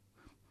took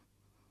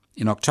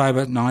in October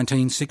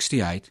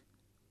 1968,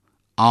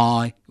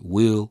 I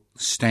will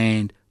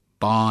stand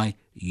by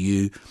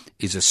you,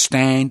 is a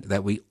stand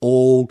that we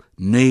all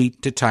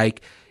need to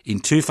take in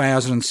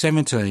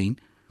 2017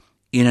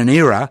 in an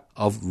era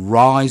of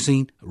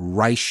rising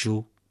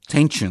racial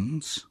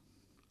tensions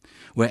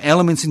where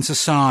elements in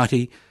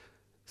society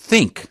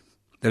think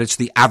that it's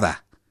the other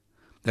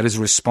that is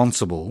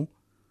responsible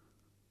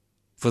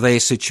for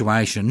their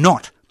situation,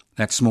 not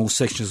that small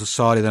section of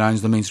society that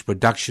owns the means of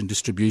production,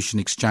 distribution,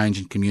 exchange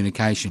and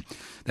communication,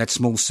 that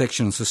small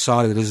section of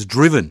society that has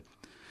driven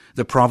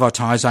the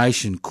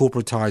privatisation,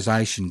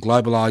 corporatisation,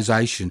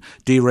 globalisation,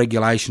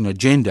 deregulation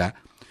agenda,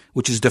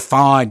 which has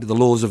defied the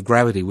laws of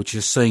gravity, which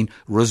has seen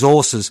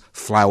resources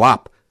flow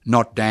up,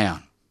 not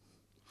down.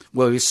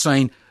 Well, we've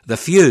seen the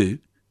few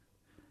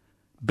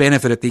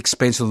benefit at the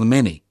expense of the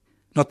many,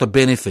 not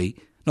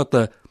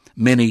the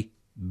many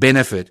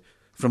benefit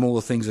from all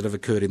the things that have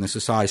occurred in the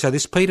society. So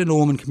this Peter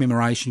Norman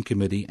Commemoration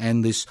Committee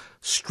and this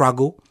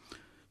struggle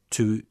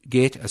to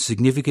get a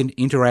significant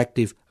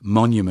interactive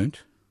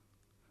monument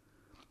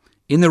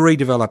in the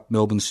redeveloped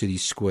Melbourne City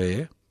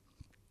Square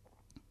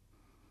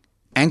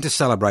and to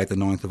celebrate the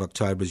 9th of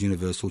October as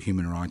Universal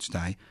Human Rights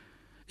Day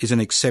is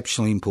an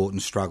exceptionally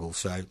important struggle.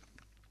 So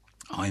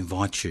I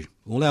invite you,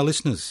 all our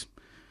listeners,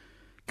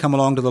 come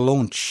along to the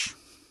launch.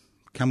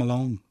 Come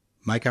along,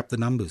 make up the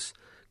numbers.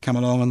 Come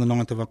along on the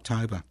 9th of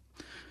October.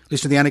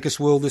 Listen to the Anarchist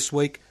World This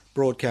Week,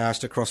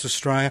 broadcast across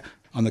Australia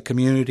on the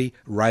Community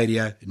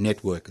Radio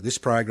Network. This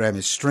program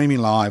is streaming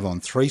live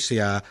on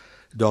 3cr.org.au.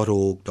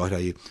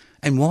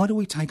 And why do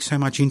we take so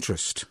much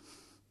interest?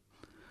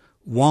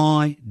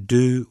 Why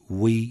do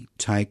we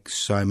take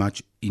so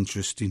much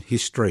interest in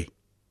history?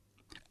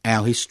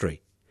 Our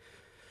history.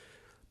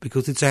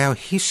 Because it's our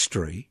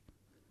history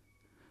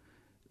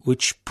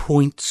which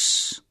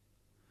points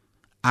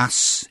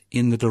us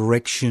in the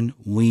direction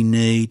we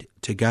need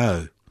to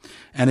go.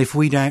 And if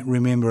we don't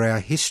remember our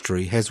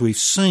history, as we've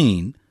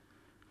seen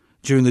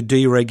during the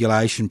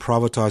deregulation,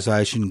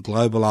 privatisation,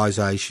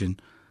 globalisation,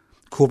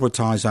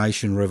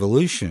 corporatisation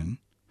revolution,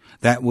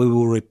 that we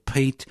will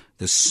repeat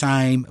the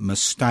same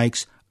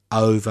mistakes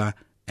over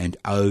and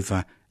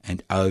over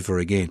and over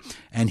again.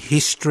 And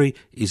history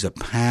is a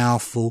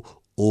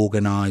powerful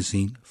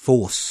organising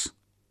force.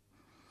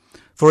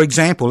 For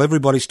example,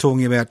 everybody's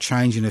talking about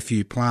changing a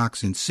few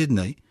plaques in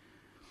Sydney.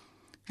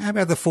 How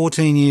about the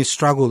 14-year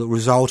struggle that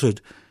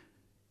resulted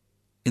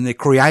in the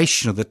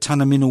creation of the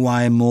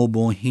Tunnerminnerwait and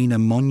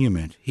Maulboyheenner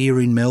Monument here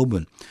in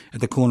Melbourne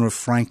at the corner of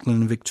Franklin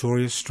and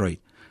Victoria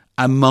Street?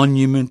 A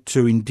monument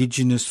to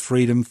Indigenous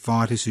freedom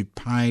fighters who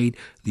paid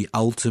the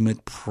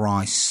ultimate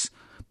price,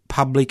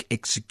 public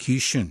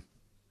execution.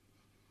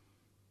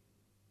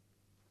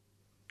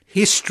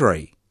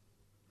 History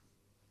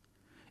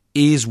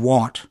is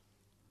what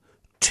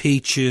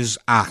teaches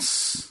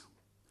us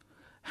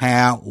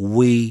how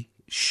we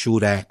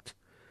should act.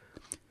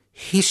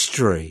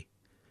 History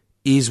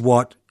is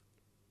what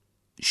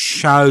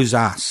shows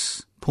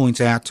us,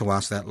 points out to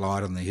us that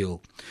light on the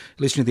hill.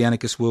 Listening to The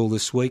Anarchist World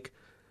this week,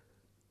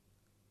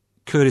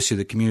 courtesy of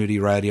the Community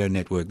Radio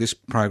Network. This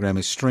program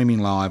is streaming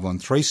live on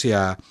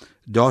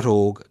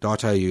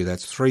 3cr.org.au.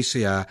 That's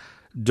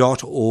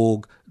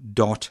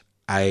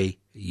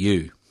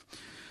 3cr.org.au.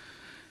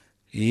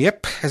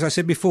 Yep, as I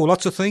said before,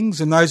 lots of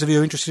things. And those of you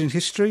who are interested in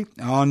history,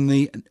 on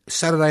the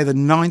Saturday the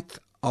 9th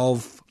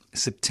of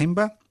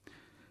September,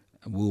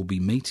 we'll be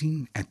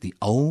meeting at the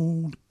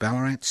old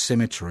Ballarat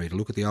Cemetery to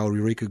look at the old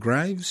Eureka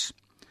graves,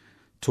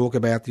 talk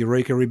about the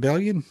Eureka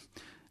Rebellion,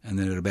 and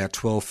then at about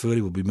 12:30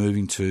 we'll be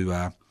moving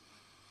to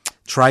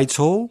Trades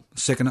Hall,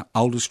 the second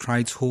oldest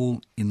trades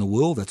hall in the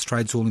world. That's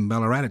Trades Hall in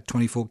Ballarat at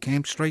 24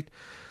 Camp Street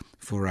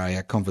for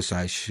a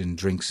conversation,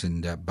 drinks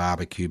and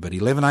barbecue. But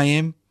 11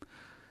 a.m,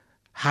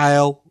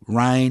 hail,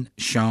 rain,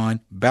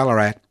 shine,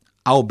 Ballarat,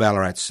 old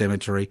Ballarat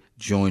Cemetery,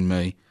 join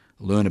me,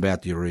 learn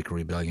about the Eureka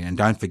Rebellion. And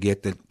don't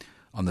forget that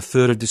on the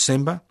 3rd of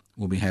December,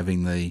 we'll be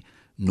having the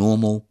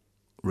normal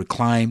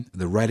Reclaim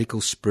the Radical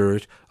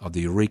Spirit of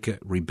the Eureka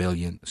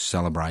Rebellion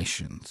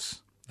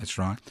celebrations. That's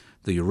right,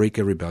 the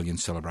Eureka Rebellion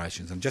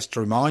celebrations. And just to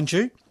remind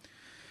you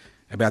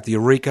about the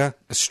Eureka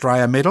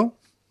Australia Medal,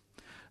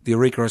 the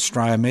Eureka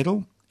Australia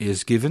Medal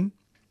is given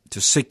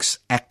to 6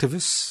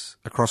 activists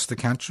across the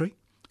country,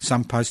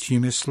 some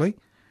posthumously,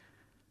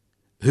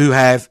 who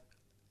have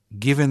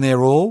given their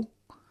all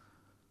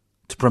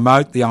to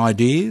promote the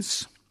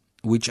ideas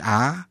which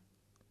are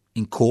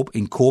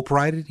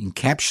incorporated,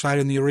 encapsulated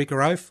in the Eureka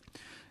Oath.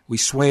 We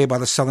swear by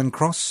the Southern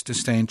Cross to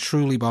stand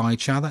truly by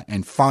each other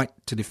and fight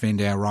to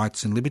defend our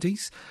rights and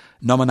liberties.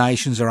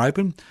 Nominations are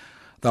open.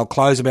 They'll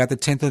close about the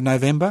 10th of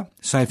November.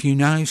 So if you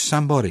know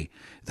somebody,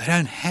 they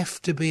don't have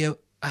to be a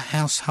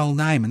household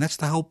name, and that's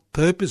the whole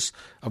purpose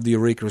of the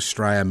Eureka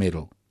Australia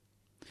Medal.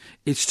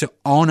 It's to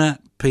honour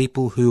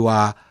people who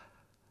are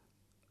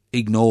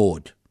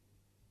ignored,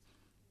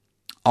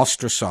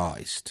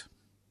 ostracised,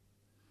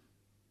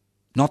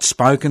 not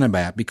spoken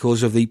about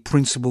because of the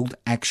principled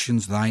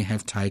actions they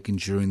have taken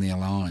during their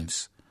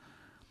lives.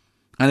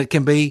 And it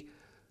can be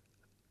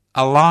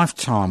a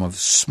lifetime of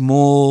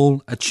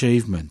small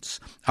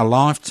achievements, a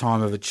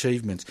lifetime of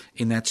achievements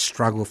in that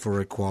struggle for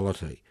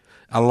equality,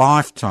 a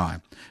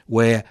lifetime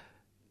where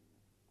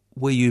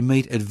you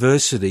meet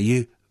adversity,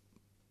 you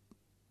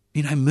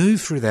move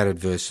through that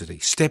adversity,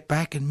 step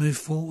back and move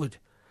forward.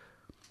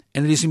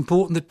 And it is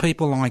important that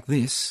people like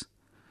this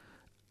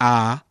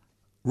are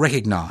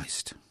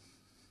recognised,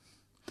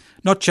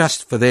 not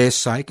just for their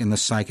sake and the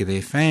sake of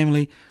their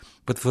family,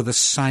 but for the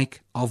sake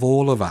of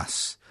all of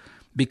us,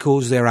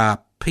 because there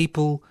are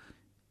people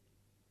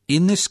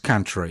in this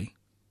country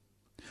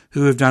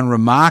who have done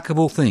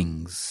remarkable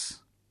things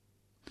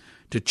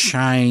to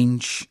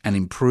change and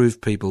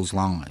improve people's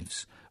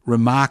lives,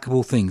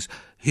 remarkable things,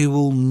 who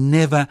will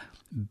never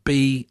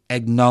be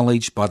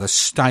acknowledged by the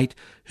state,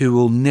 who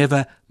will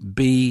never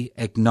be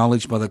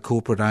acknowledged by the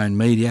corporate-owned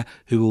media,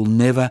 who will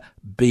never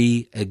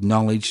be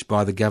acknowledged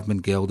by the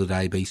government-gelded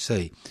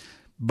ABC,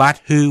 but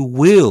who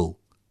will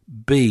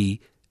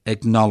be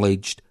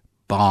acknowledged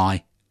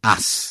by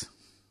us.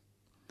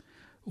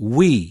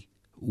 We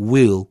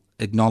will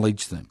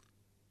acknowledge them,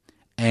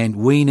 and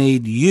we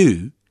need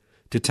you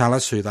to tell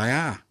us who they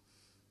are.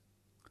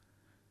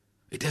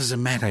 It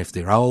doesn't matter if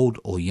they're old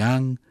or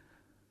young,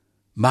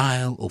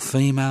 male or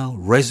female,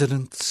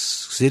 residents,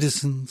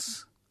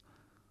 citizens,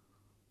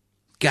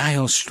 gay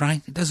or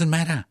straight, it doesn't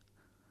matter.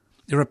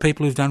 There are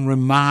people who've done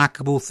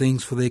remarkable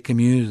things for their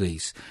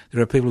communities.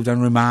 There are people who've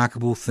done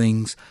remarkable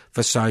things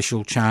for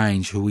social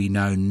change who we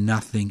know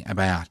nothing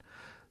about.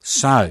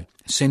 So,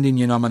 send in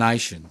your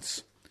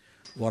nominations.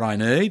 What I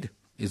need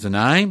is a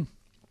name,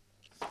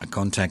 a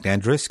contact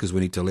address, because we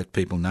need to let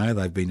people know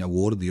they've been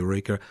awarded the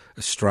Eureka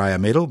Australia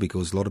Medal,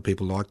 because a lot of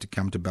people like to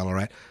come to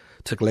Ballarat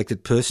to collect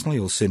it personally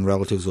or send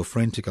relatives or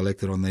friends to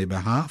collect it on their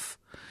behalf,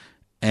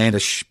 and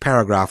a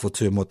paragraph or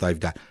two on what they've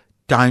done.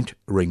 Don't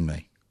ring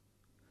me.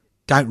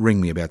 Don't ring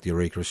me about the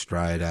Eureka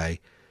Australia Day,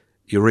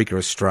 Eureka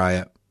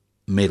Australia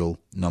Medal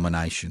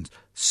nominations.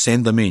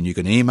 Send them in. You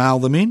can email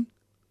them in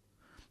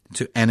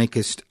to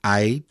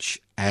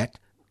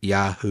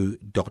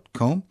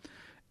anarchistage@yahoo.com,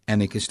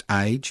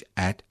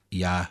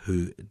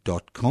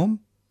 anarchistage@yahoo.com.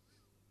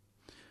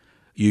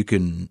 You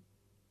can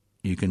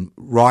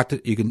write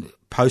it, you can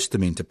post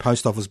them into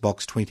Post Office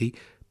Box 20,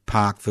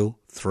 Parkville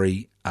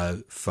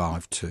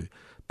 3052.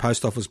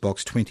 Post Office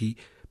Box 20,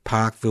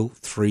 Parkville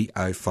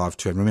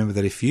 3052. And remember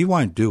that if you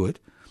won't do it,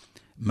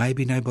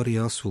 maybe nobody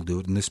else will do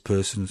it, and this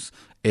person's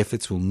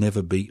efforts will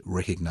never be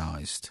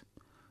recognised.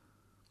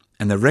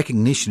 And the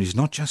recognition is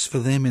not just for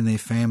them and their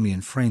family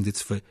and friends,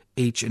 it's for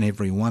each and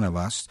every one of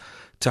us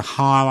to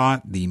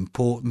highlight the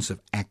importance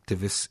of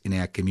activists in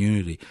our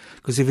community.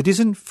 Because if it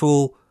isn't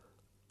for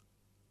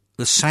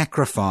the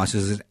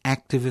sacrifices that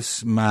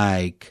activists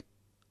make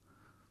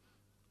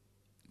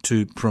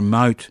to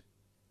promote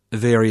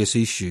various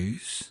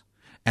issues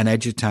and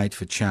agitate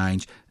for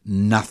change,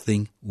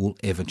 nothing will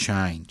ever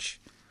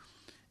change.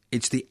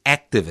 It's the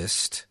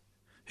activist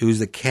who is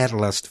the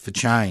catalyst for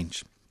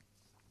change.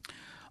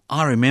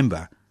 I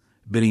remember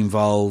being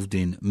involved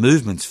in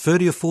movements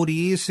 30 or 40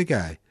 years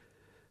ago,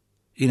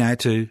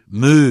 to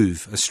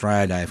move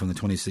Australia Day from the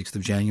 26th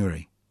of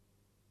January.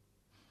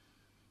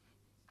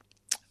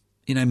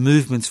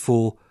 Movements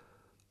for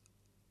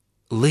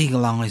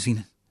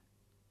legalising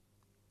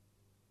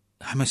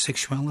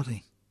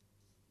homosexuality.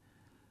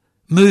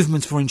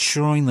 Movements for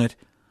ensuring that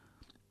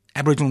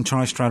Aboriginal and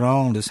Torres Strait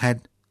Islanders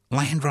had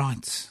land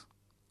rights.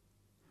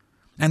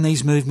 And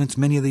these movements,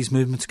 many of these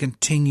movements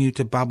continue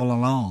to bubble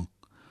along.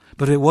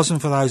 But if it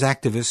wasn't for those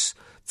activists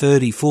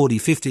 30, 40,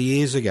 50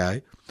 years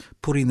ago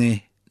putting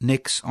their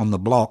necks on the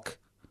block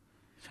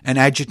and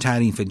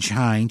agitating for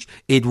change,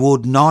 it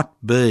would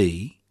not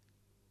be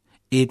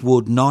a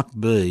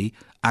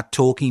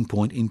talking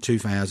point in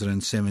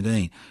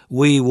 2017.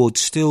 We would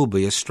still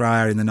be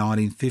Australia in the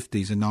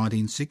 1950s and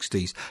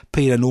 1960s,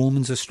 Peter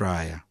Norman's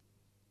Australia.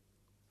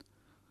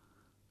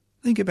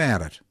 Think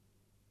about it.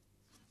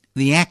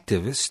 The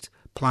activist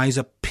plays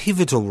a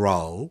pivotal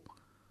role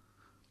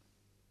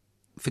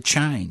for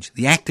change.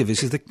 The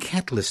activist is the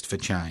catalyst for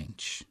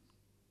change.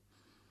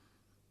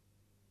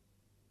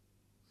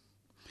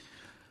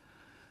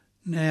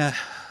 Now,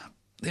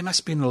 there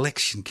must be an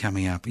election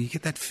coming up. You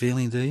get that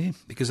feeling, do you?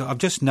 Because I've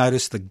just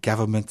noticed the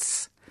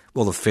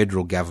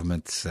federal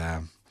government's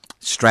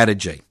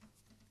strategy.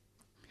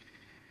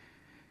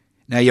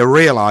 Now, you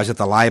realise that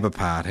the Labor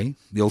Party,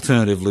 the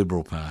Alternative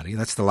Liberal Party,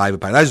 that's the Labor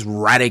Party, those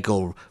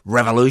radical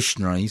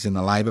revolutionaries in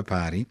the Labor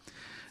Party,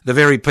 the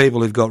very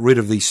people who've got rid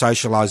of the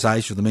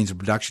socialisation of the means of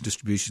production,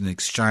 distribution and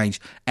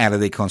exchange out of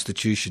their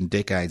constitution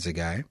decades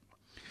ago,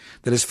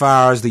 that as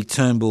far as the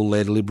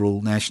Turnbull-led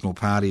Liberal National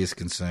Party is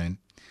concerned,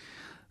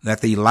 that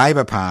the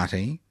Labor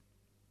Party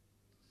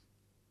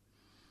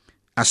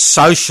are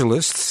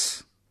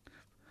socialists,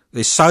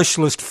 they're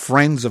socialist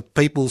friends of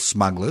people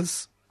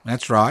smugglers,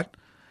 that's right,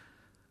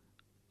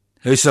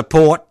 who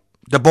support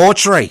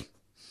debauchery.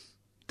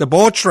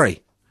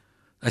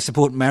 They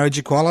support marriage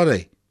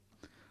equality.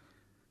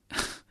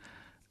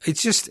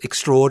 It's just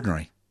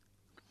extraordinary.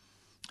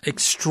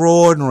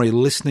 Extraordinary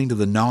listening to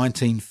the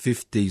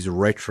 1950s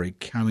rhetoric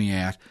coming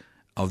out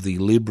of the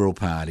Liberal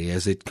Party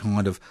as it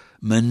kind of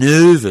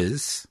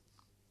manoeuvres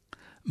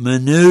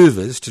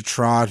to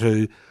try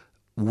to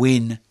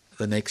win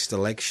the next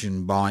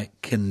election by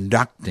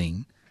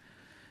conducting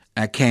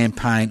a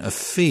campaign of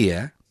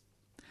fear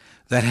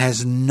that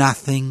has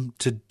nothing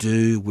to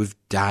do with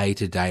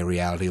day-to-day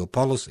reality or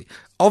policy.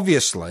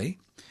 Obviously,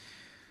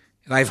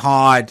 they've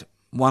hired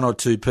one or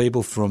two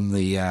people from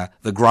the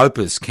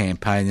Gropers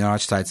campaign in the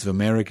United States of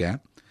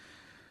America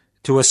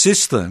to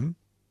assist them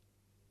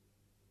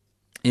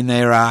in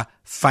their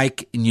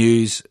fake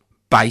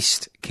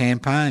news-based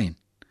campaign.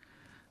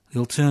 The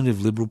Alternative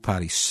Liberal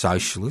Party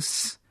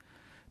socialists,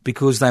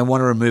 because they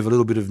want to remove a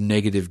little bit of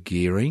negative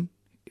gearing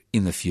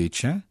in the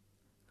future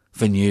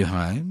for new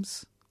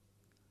homes.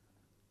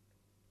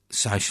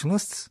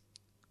 Socialists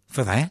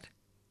for that.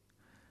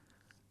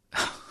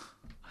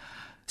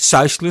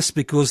 Socialists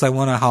because they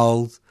want to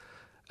hold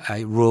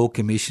a Royal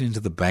Commission into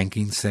the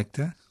banking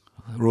sector.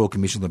 The Royal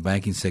Commission of the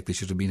banking sector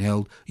should have been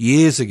held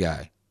years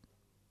ago.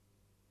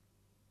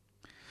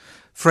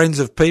 Friends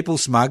of people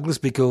smugglers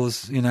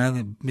because,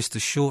 Mr.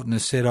 Shorten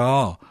has said,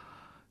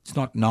 it's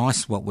not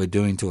nice what we're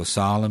doing to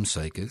asylum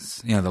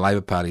seekers. The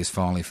Labor Party has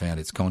finally found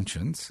its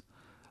conscience.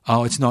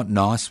 It's not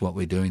nice what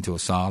we're doing to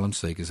asylum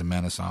seekers in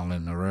Manus Island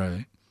and Nauru.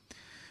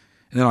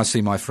 And then I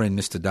see my friend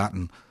Mr.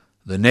 Dutton,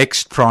 the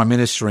next Prime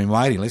Minister in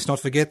waiting. Let's not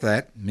forget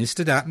that.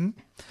 Mr. Dutton,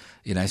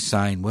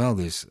 saying,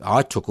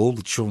 I took all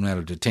the children out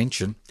of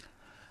detention.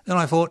 Then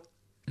I thought,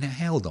 now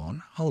hold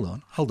on,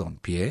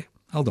 Pierre.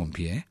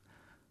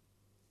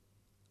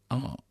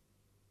 Oh,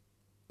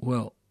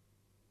 well,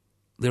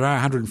 there are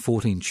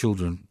 114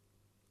 children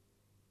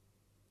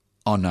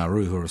on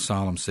Nauru who are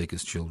asylum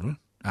seekers' children,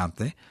 aren't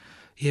there?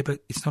 Yeah, but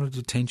it's not a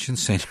detention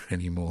centre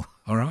anymore,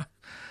 all right?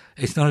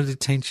 It's not a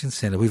detention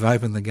centre. We've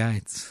opened the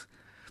gates.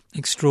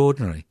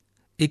 Extraordinary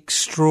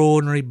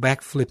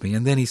backflipping.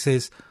 And then he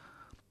says,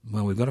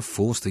 well, we've got to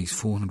force these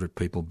 400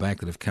 people back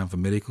that have come for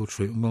medical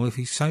treatment. Well, if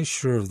he's so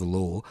sure of the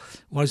law,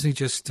 why doesn't he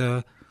just,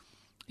 fight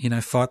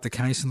the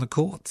case in the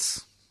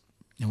courts?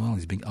 Well,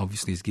 he's been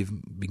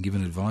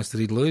given advice that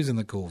he'd lose in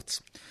the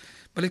courts.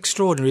 But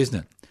extraordinary, isn't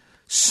it?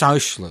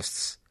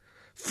 Socialists,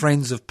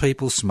 friends of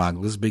people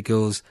smugglers,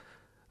 because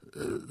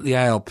the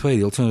ALP,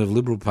 the Alternative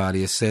Liberal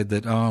Party, has said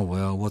that,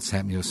 what's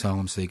happening to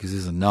asylum seekers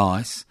isn't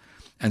nice,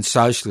 and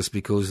socialist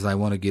because they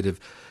want to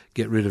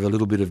get rid of a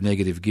little bit of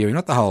negative gearing,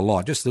 not the whole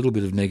lot, just a little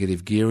bit of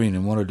negative gearing,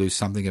 and want to do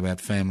something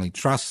about family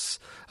trusts,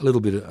 a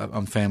little bit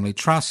on family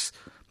trusts,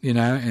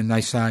 and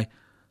they say,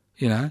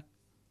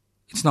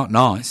 it's not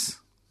nice.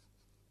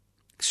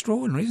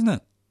 Extraordinary, isn't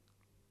it?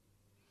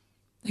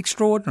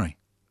 Extraordinary.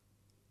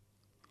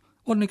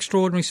 What an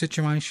extraordinary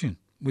situation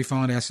we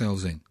find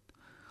ourselves in.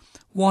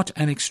 What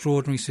an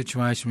extraordinary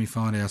situation we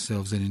find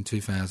ourselves in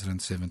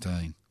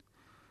 2017.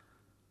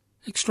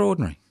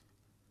 Extraordinary.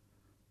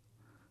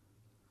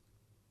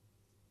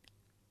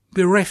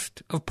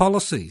 Bereft of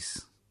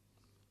policies.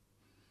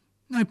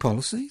 No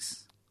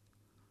policies.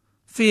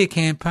 Fear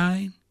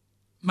campaign.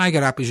 Make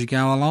it up as you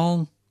go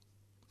along.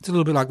 It's a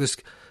little bit like this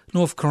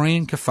North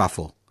Korean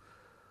kerfuffle.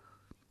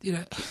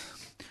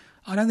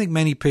 I don't think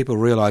many people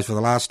realise for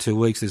the last 2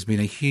 weeks there's been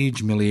a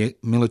huge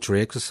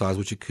military exercise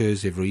which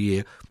occurs every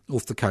year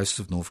off the coast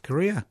of North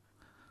Korea.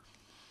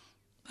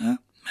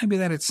 Maybe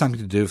that had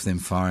something to do with them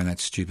firing that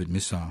stupid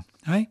missile,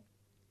 eh?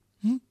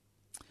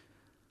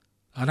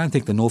 I don't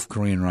think the North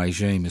Korean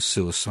regime is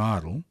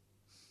suicidal.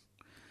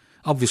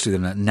 Obviously,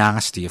 they're a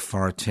nasty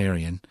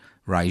authoritarian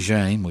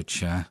regime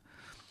which,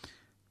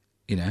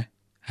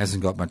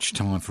 hasn't got much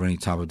time for any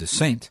type of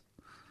dissent.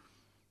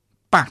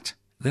 But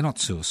they're not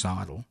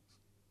suicidal.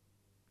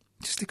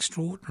 Just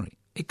extraordinary.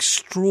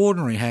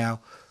 Extraordinary how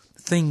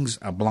things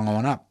are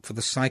blowing up for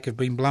the sake of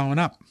being blown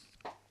up.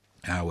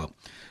 Oh, well.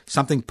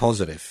 Something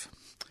positive.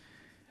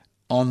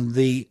 On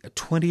the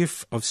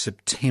 20th of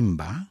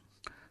September,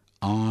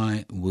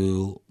 I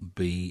will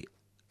be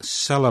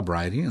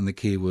celebrating, and the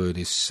key word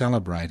is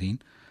celebrating,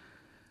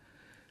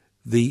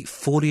 the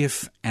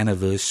 40th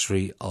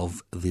anniversary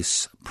of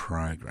this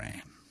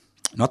program.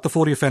 Not the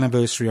 40th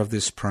anniversary of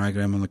this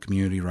program on the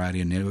Community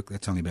Radio Network,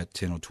 that's only about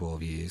 10 or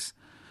 12 years,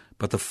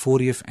 but the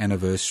 40th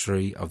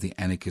anniversary of the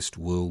Anarchist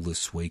World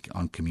This Week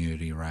on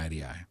Community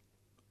Radio.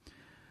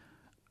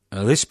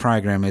 This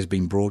program has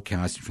been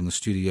broadcasted from the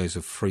studios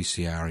of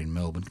 3CR in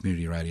Melbourne,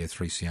 Community Radio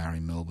 3CR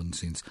in Melbourne,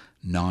 since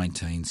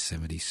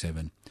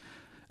 1977.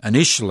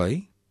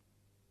 Initially,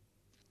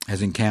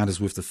 as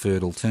encounters with the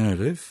third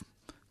alternative,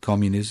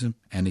 communism,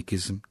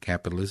 anarchism,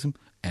 capitalism,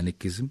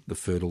 anarchism, the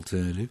third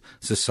alternative,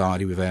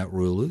 society without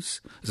rulers,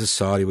 a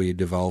society where you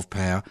devolve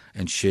power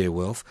and share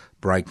wealth,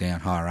 break down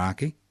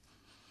hierarchy.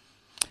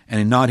 And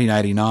in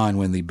 1989,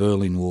 when the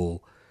Berlin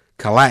Wall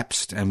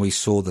collapsed and we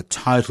saw the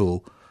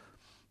total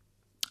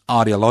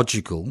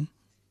ideological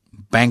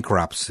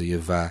bankruptcy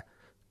of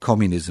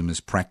communism as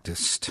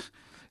practiced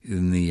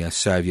in the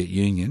Soviet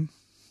Union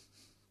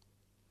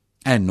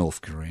and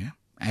North Korea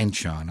and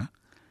China,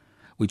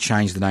 we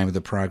changed the name of the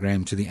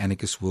program to the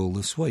Anarchist World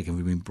This Week, and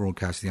we've been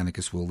broadcasting the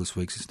Anarchist World This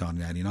Week since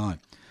 1989.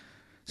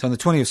 So on the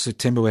 20th of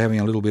September, we're having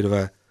a little bit of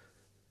a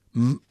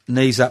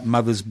Knees Up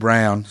Mother's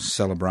Brown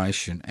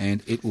celebration,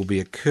 and it will be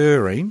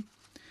occurring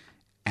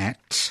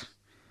at,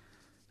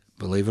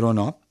 believe it or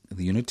not,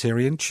 the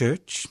Unitarian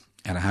Church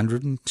at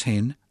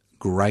 110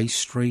 Grey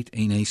Street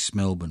in East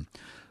Melbourne.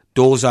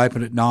 Doors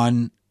open at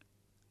 9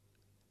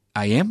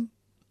 a.m.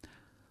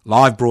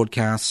 Live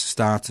broadcast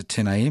starts at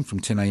 10 a.m, from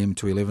 10 a.m.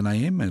 to 11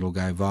 a.m, and it'll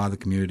go via the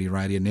Community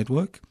Radio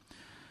Network.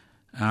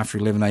 After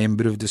 11 a.m, a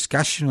bit of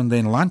discussion, and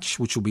then lunch,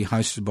 which will be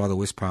hosted by the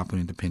West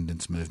Papua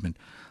Independence Movement.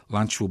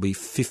 Lunch will be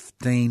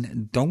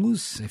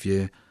 $15. If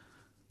you're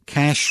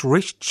cash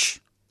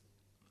rich,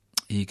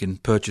 you can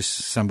purchase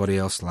somebody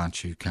else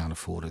lunch who can't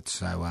afford it.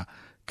 So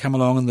come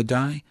along on the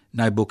day,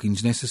 no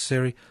bookings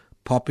necessary.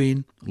 Pop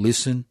in,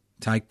 listen,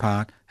 take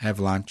part, have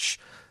lunch.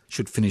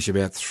 Should finish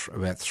about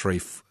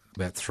 3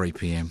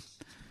 p.m.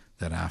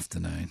 that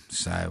afternoon.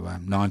 So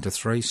 9 to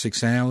 3,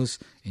 6 hours.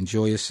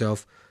 Enjoy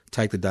yourself.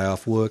 Take the day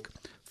off work.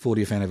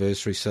 40th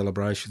anniversary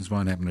celebrations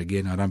won't happen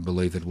again. I don't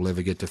believe that we'll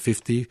ever get to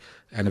 50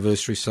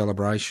 anniversary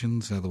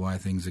celebrations, the way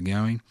things are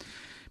going.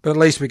 But at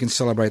least we can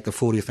celebrate the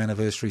 40th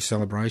anniversary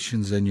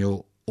celebrations, and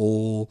you're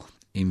all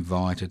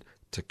invited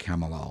to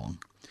come along.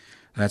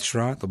 That's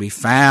right. There'll be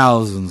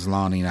thousands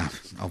lining up.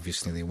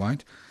 Obviously there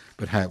won't,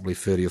 but hopefully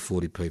 30 or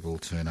 40 people will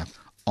turn up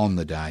on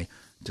the day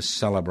to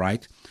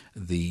celebrate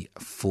the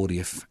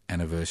 40th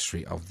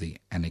anniversary of the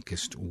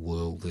Anarchist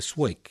World This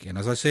Week. And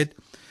as I said,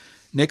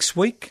 next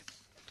week,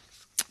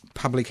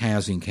 public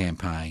housing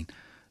campaign.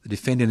 The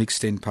Defend and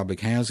Extend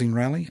Public Housing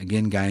Rally,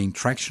 again gaining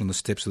traction on the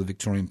steps of the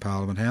Victorian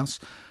Parliament House,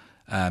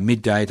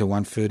 midday to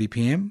 1:30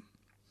 p.m.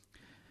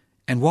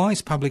 And why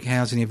is public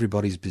housing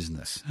everybody's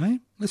business? Eh?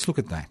 Let's look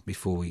at that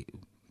before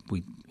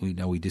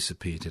we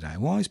disappear today.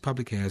 Why is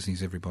public housing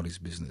everybody's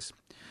business?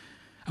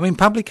 I mean,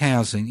 public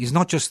housing is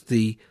not just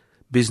the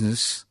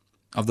business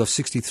of the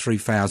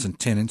 63,000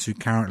 tenants who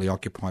currently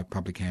occupy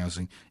public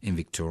housing in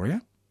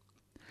Victoria.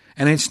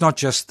 And it's not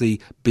just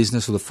the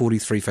business of the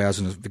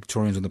 43,000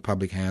 Victorians on the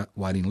public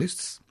waiting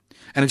lists.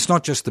 And it's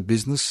not just the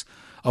business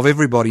of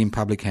everybody in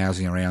public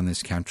housing around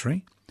this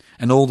country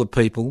and all the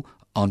people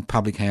on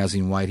public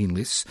housing waiting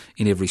lists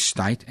in every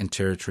state and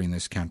territory in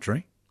this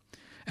country.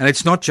 And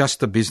it's not just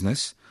the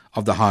business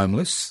of the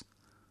homeless.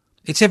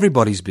 It's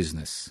everybody's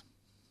business.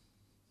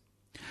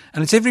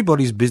 And it's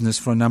everybody's business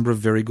for a number of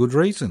very good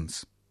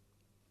reasons.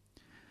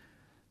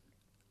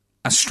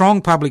 a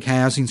strong public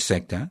housing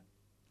sector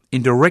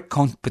in direct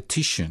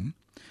competition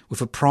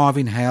with a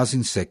private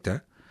housing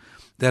sector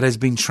that has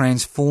been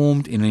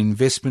transformed in an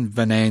investment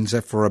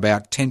bonanza for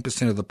about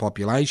 10% of the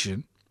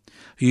population,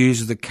 who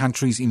uses the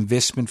country's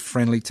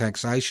investment-friendly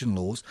taxation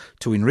laws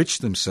to enrich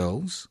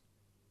themselves.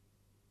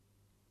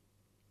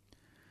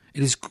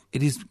 It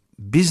is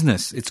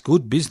business. It's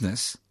good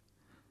business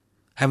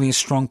having a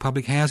strong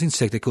public housing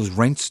sector because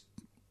rents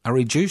are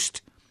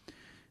reduced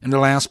and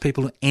allows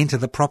people to enter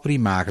the property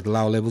market, the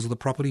lower levels of the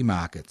property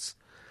markets,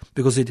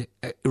 because it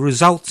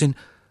results in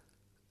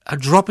a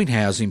drop in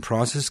housing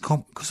prices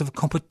because of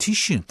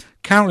competition.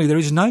 Currently, there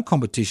is no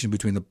competition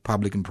between the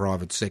public and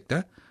private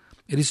sector.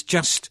 It is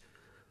just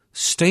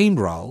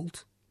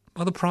steamrolled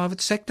by the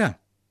private sector.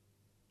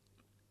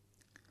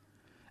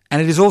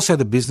 And it is also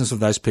the business of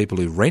those people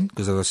who rent,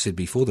 because as I said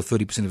before, the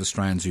 30% of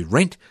Australians who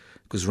rent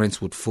because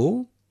rents would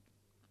fall.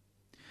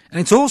 And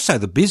it's also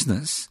the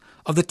business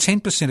of the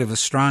 10% of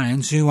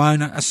Australians who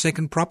own a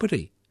second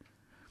property,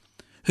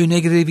 who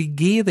negatively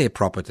gear their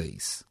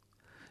properties,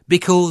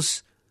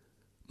 because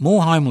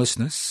more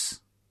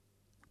homelessness,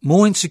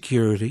 more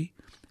insecurity,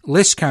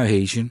 less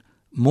cohesion,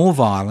 more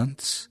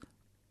violence,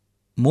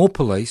 more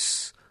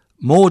police,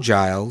 more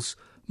jails,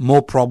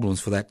 more problems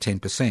for that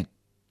 10%.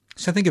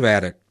 So think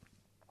about it.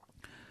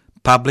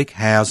 Public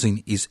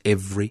housing is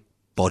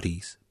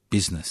everybody's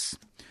business.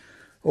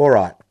 All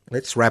right,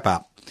 let's wrap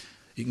up.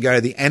 You can go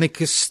to the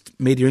Anarchist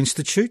Media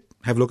Institute,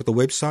 have a look at the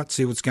website,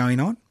 see what's going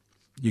on.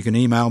 You can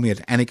email me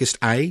at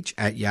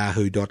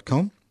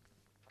anarchistage@yahoo.com.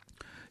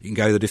 You can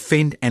go to the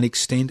Defend and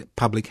Extend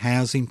Public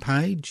Housing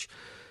page,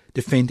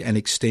 Defend and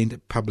Extend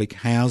Public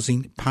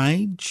Housing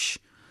page,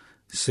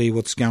 see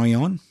what's going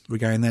on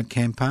regarding that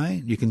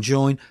campaign. You can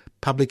join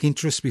Public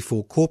Interest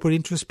Before Corporate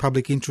Interest,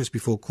 Public Interest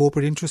Before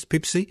Corporate Interest,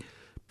 PIBCI,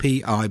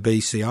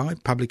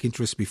 PIBCI, Public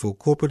Interest Before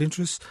Corporate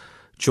Interest.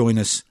 Join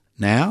us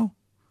now.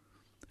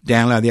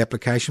 Download the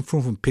application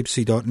form from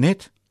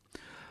pibci.net.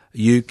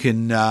 You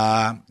can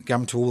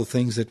come to all the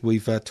things that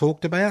we've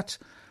talked about.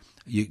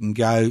 You can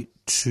go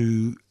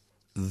to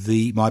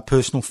my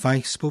personal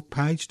Facebook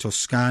page,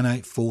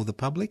 Toscano for the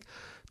Public,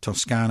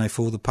 Toscano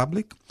for the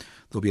Public.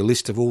 There'll be a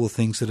list of all the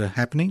things that are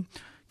happening.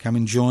 Come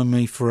and join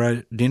me for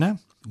a dinner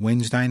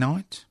Wednesday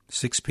night,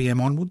 6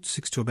 p.m. onwards,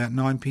 6 to about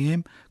 9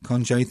 p.m.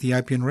 Conjo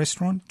Ethiopian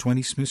Restaurant,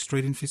 20 Smith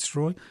Street in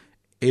Fitzroy,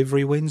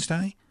 every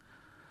Wednesday.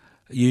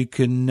 You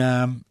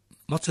can...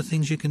 lots of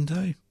things you can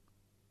do.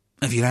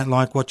 If you don't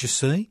like what you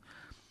see,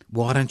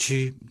 why don't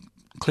you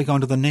click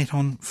onto the net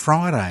on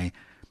Friday?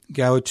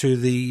 Go to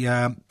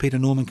the Peter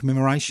Norman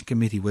Commemoration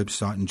Committee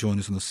website and join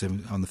us on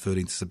the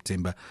 13th of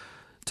September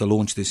to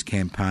launch this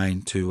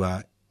campaign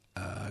to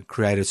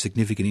create a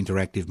significant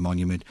interactive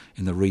monument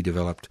in the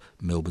redeveloped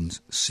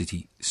Melbourne's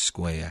City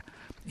Square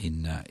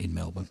in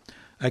Melbourne.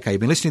 Okay, you've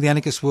been listening to The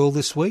Anarchist World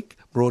this week,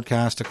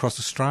 broadcast across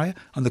Australia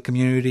on the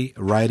Community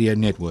Radio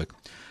Network.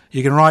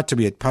 You can write to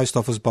me at Post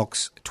Office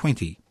Box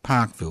 20,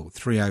 Parkville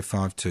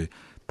 3052.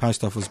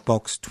 Post Office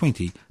Box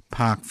 20,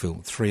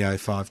 Parkville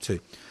 3052.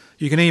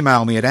 You can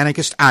email me at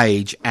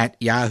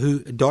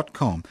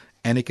anarchistage@yahoo.com.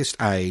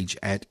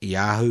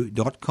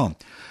 Anarchistage@yahoo.com.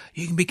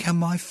 You can become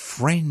my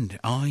friend.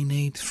 I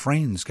need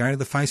friends. Go to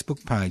the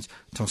Facebook page,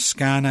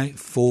 Toscano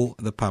for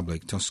the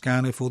Public.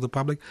 Toscano for the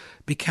Public.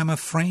 Become a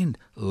friend.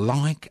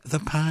 Like the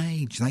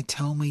page. They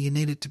tell me you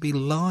need it to be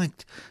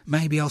liked.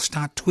 Maybe I'll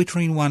start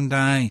twittering one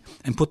day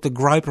and put the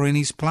groper in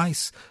his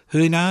place.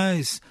 Who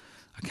knows?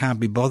 I can't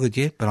be bothered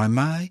yet, but I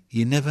may.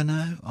 You never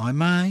know. I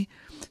may.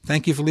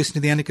 Thank you for listening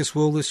to The Anarchist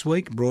World this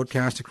week,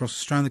 broadcast across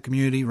Australia, the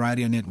Community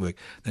Radio Network.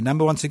 The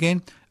number once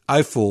again,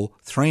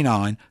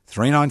 0439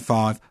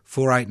 395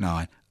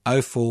 489.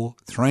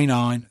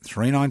 0439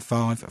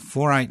 395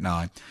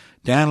 489.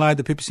 Download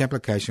the PIBCI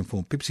application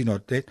form,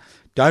 pibci.net.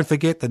 Don't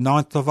forget the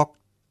 9th of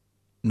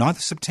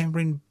September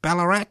in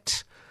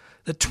Ballarat,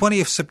 the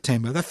 20th of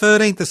September, the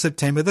 13th of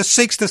September, the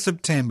 6th of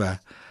September,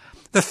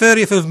 the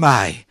 30th of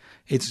May.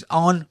 It's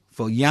on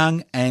for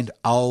young and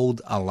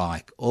old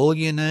alike. All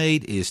you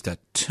need is to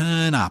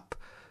turn up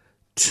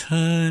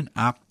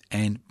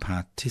and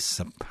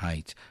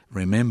participate.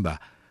 Remember,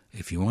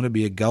 if you want to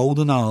be a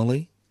golden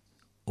oldie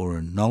or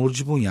a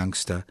knowledgeable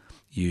youngster,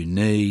 you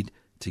need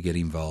to get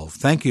involved.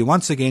 Thank you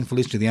once again for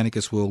listening to The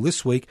Anarchist World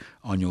this week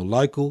on your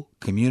local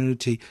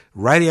community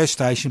radio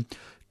station,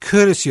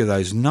 courtesy of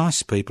those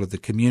nice people at the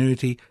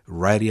Community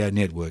Radio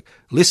Network.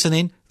 Listen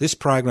in. This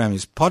program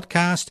is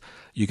podcast.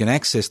 You can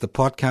access the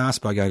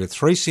podcast by going to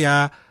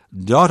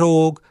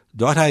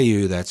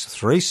 3cr.org.au. That's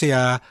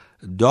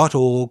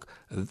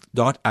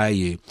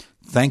 3cr.org.au.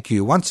 Thank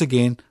you once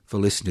again for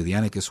listening to The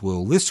Anarchist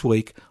World this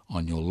week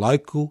on your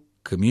local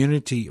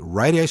community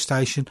radio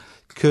station,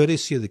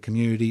 courtesy of the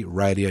Community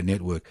Radio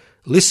Network.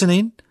 Listen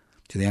in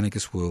to The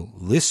Anarchist World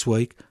this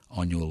week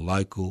on your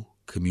local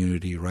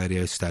community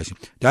radio station.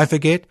 Don't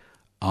forget,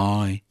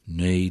 I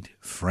need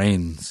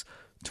friends.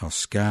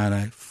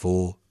 Toscano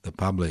for the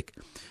Public.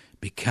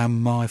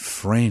 Become my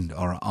friend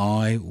or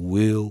I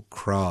will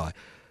cry.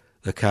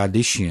 The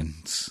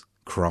Kardashians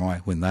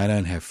cry when they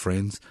don't have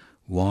friends.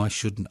 Why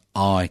shouldn't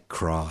I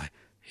cry?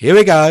 Here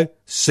we go.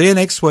 See you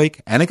next week.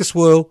 Anarchist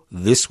World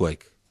this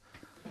week.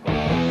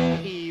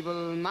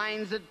 Evil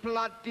minds that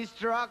plot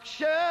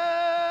destruction,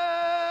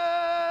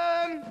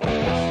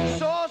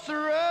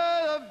 sorcerer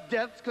of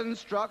death's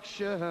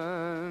construction.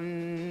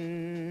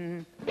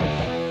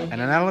 An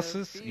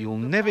analysis you'll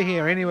never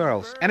hear anywhere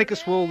else.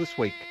 Anarchist World this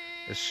week.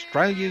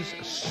 Australia's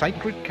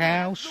sacred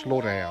cow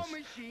slaughterhouse.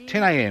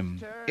 10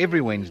 a.m. every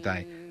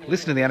Wednesday.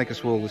 Listen to the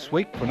Anarchist World this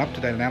week for an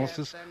up-to-date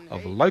analysis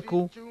of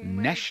local,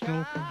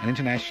 national and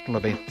international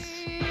events.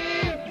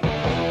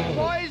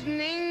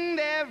 Poisoning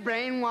their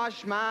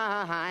brainwashed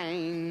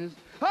minds.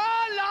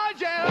 Oh, Lord,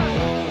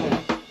 yeah.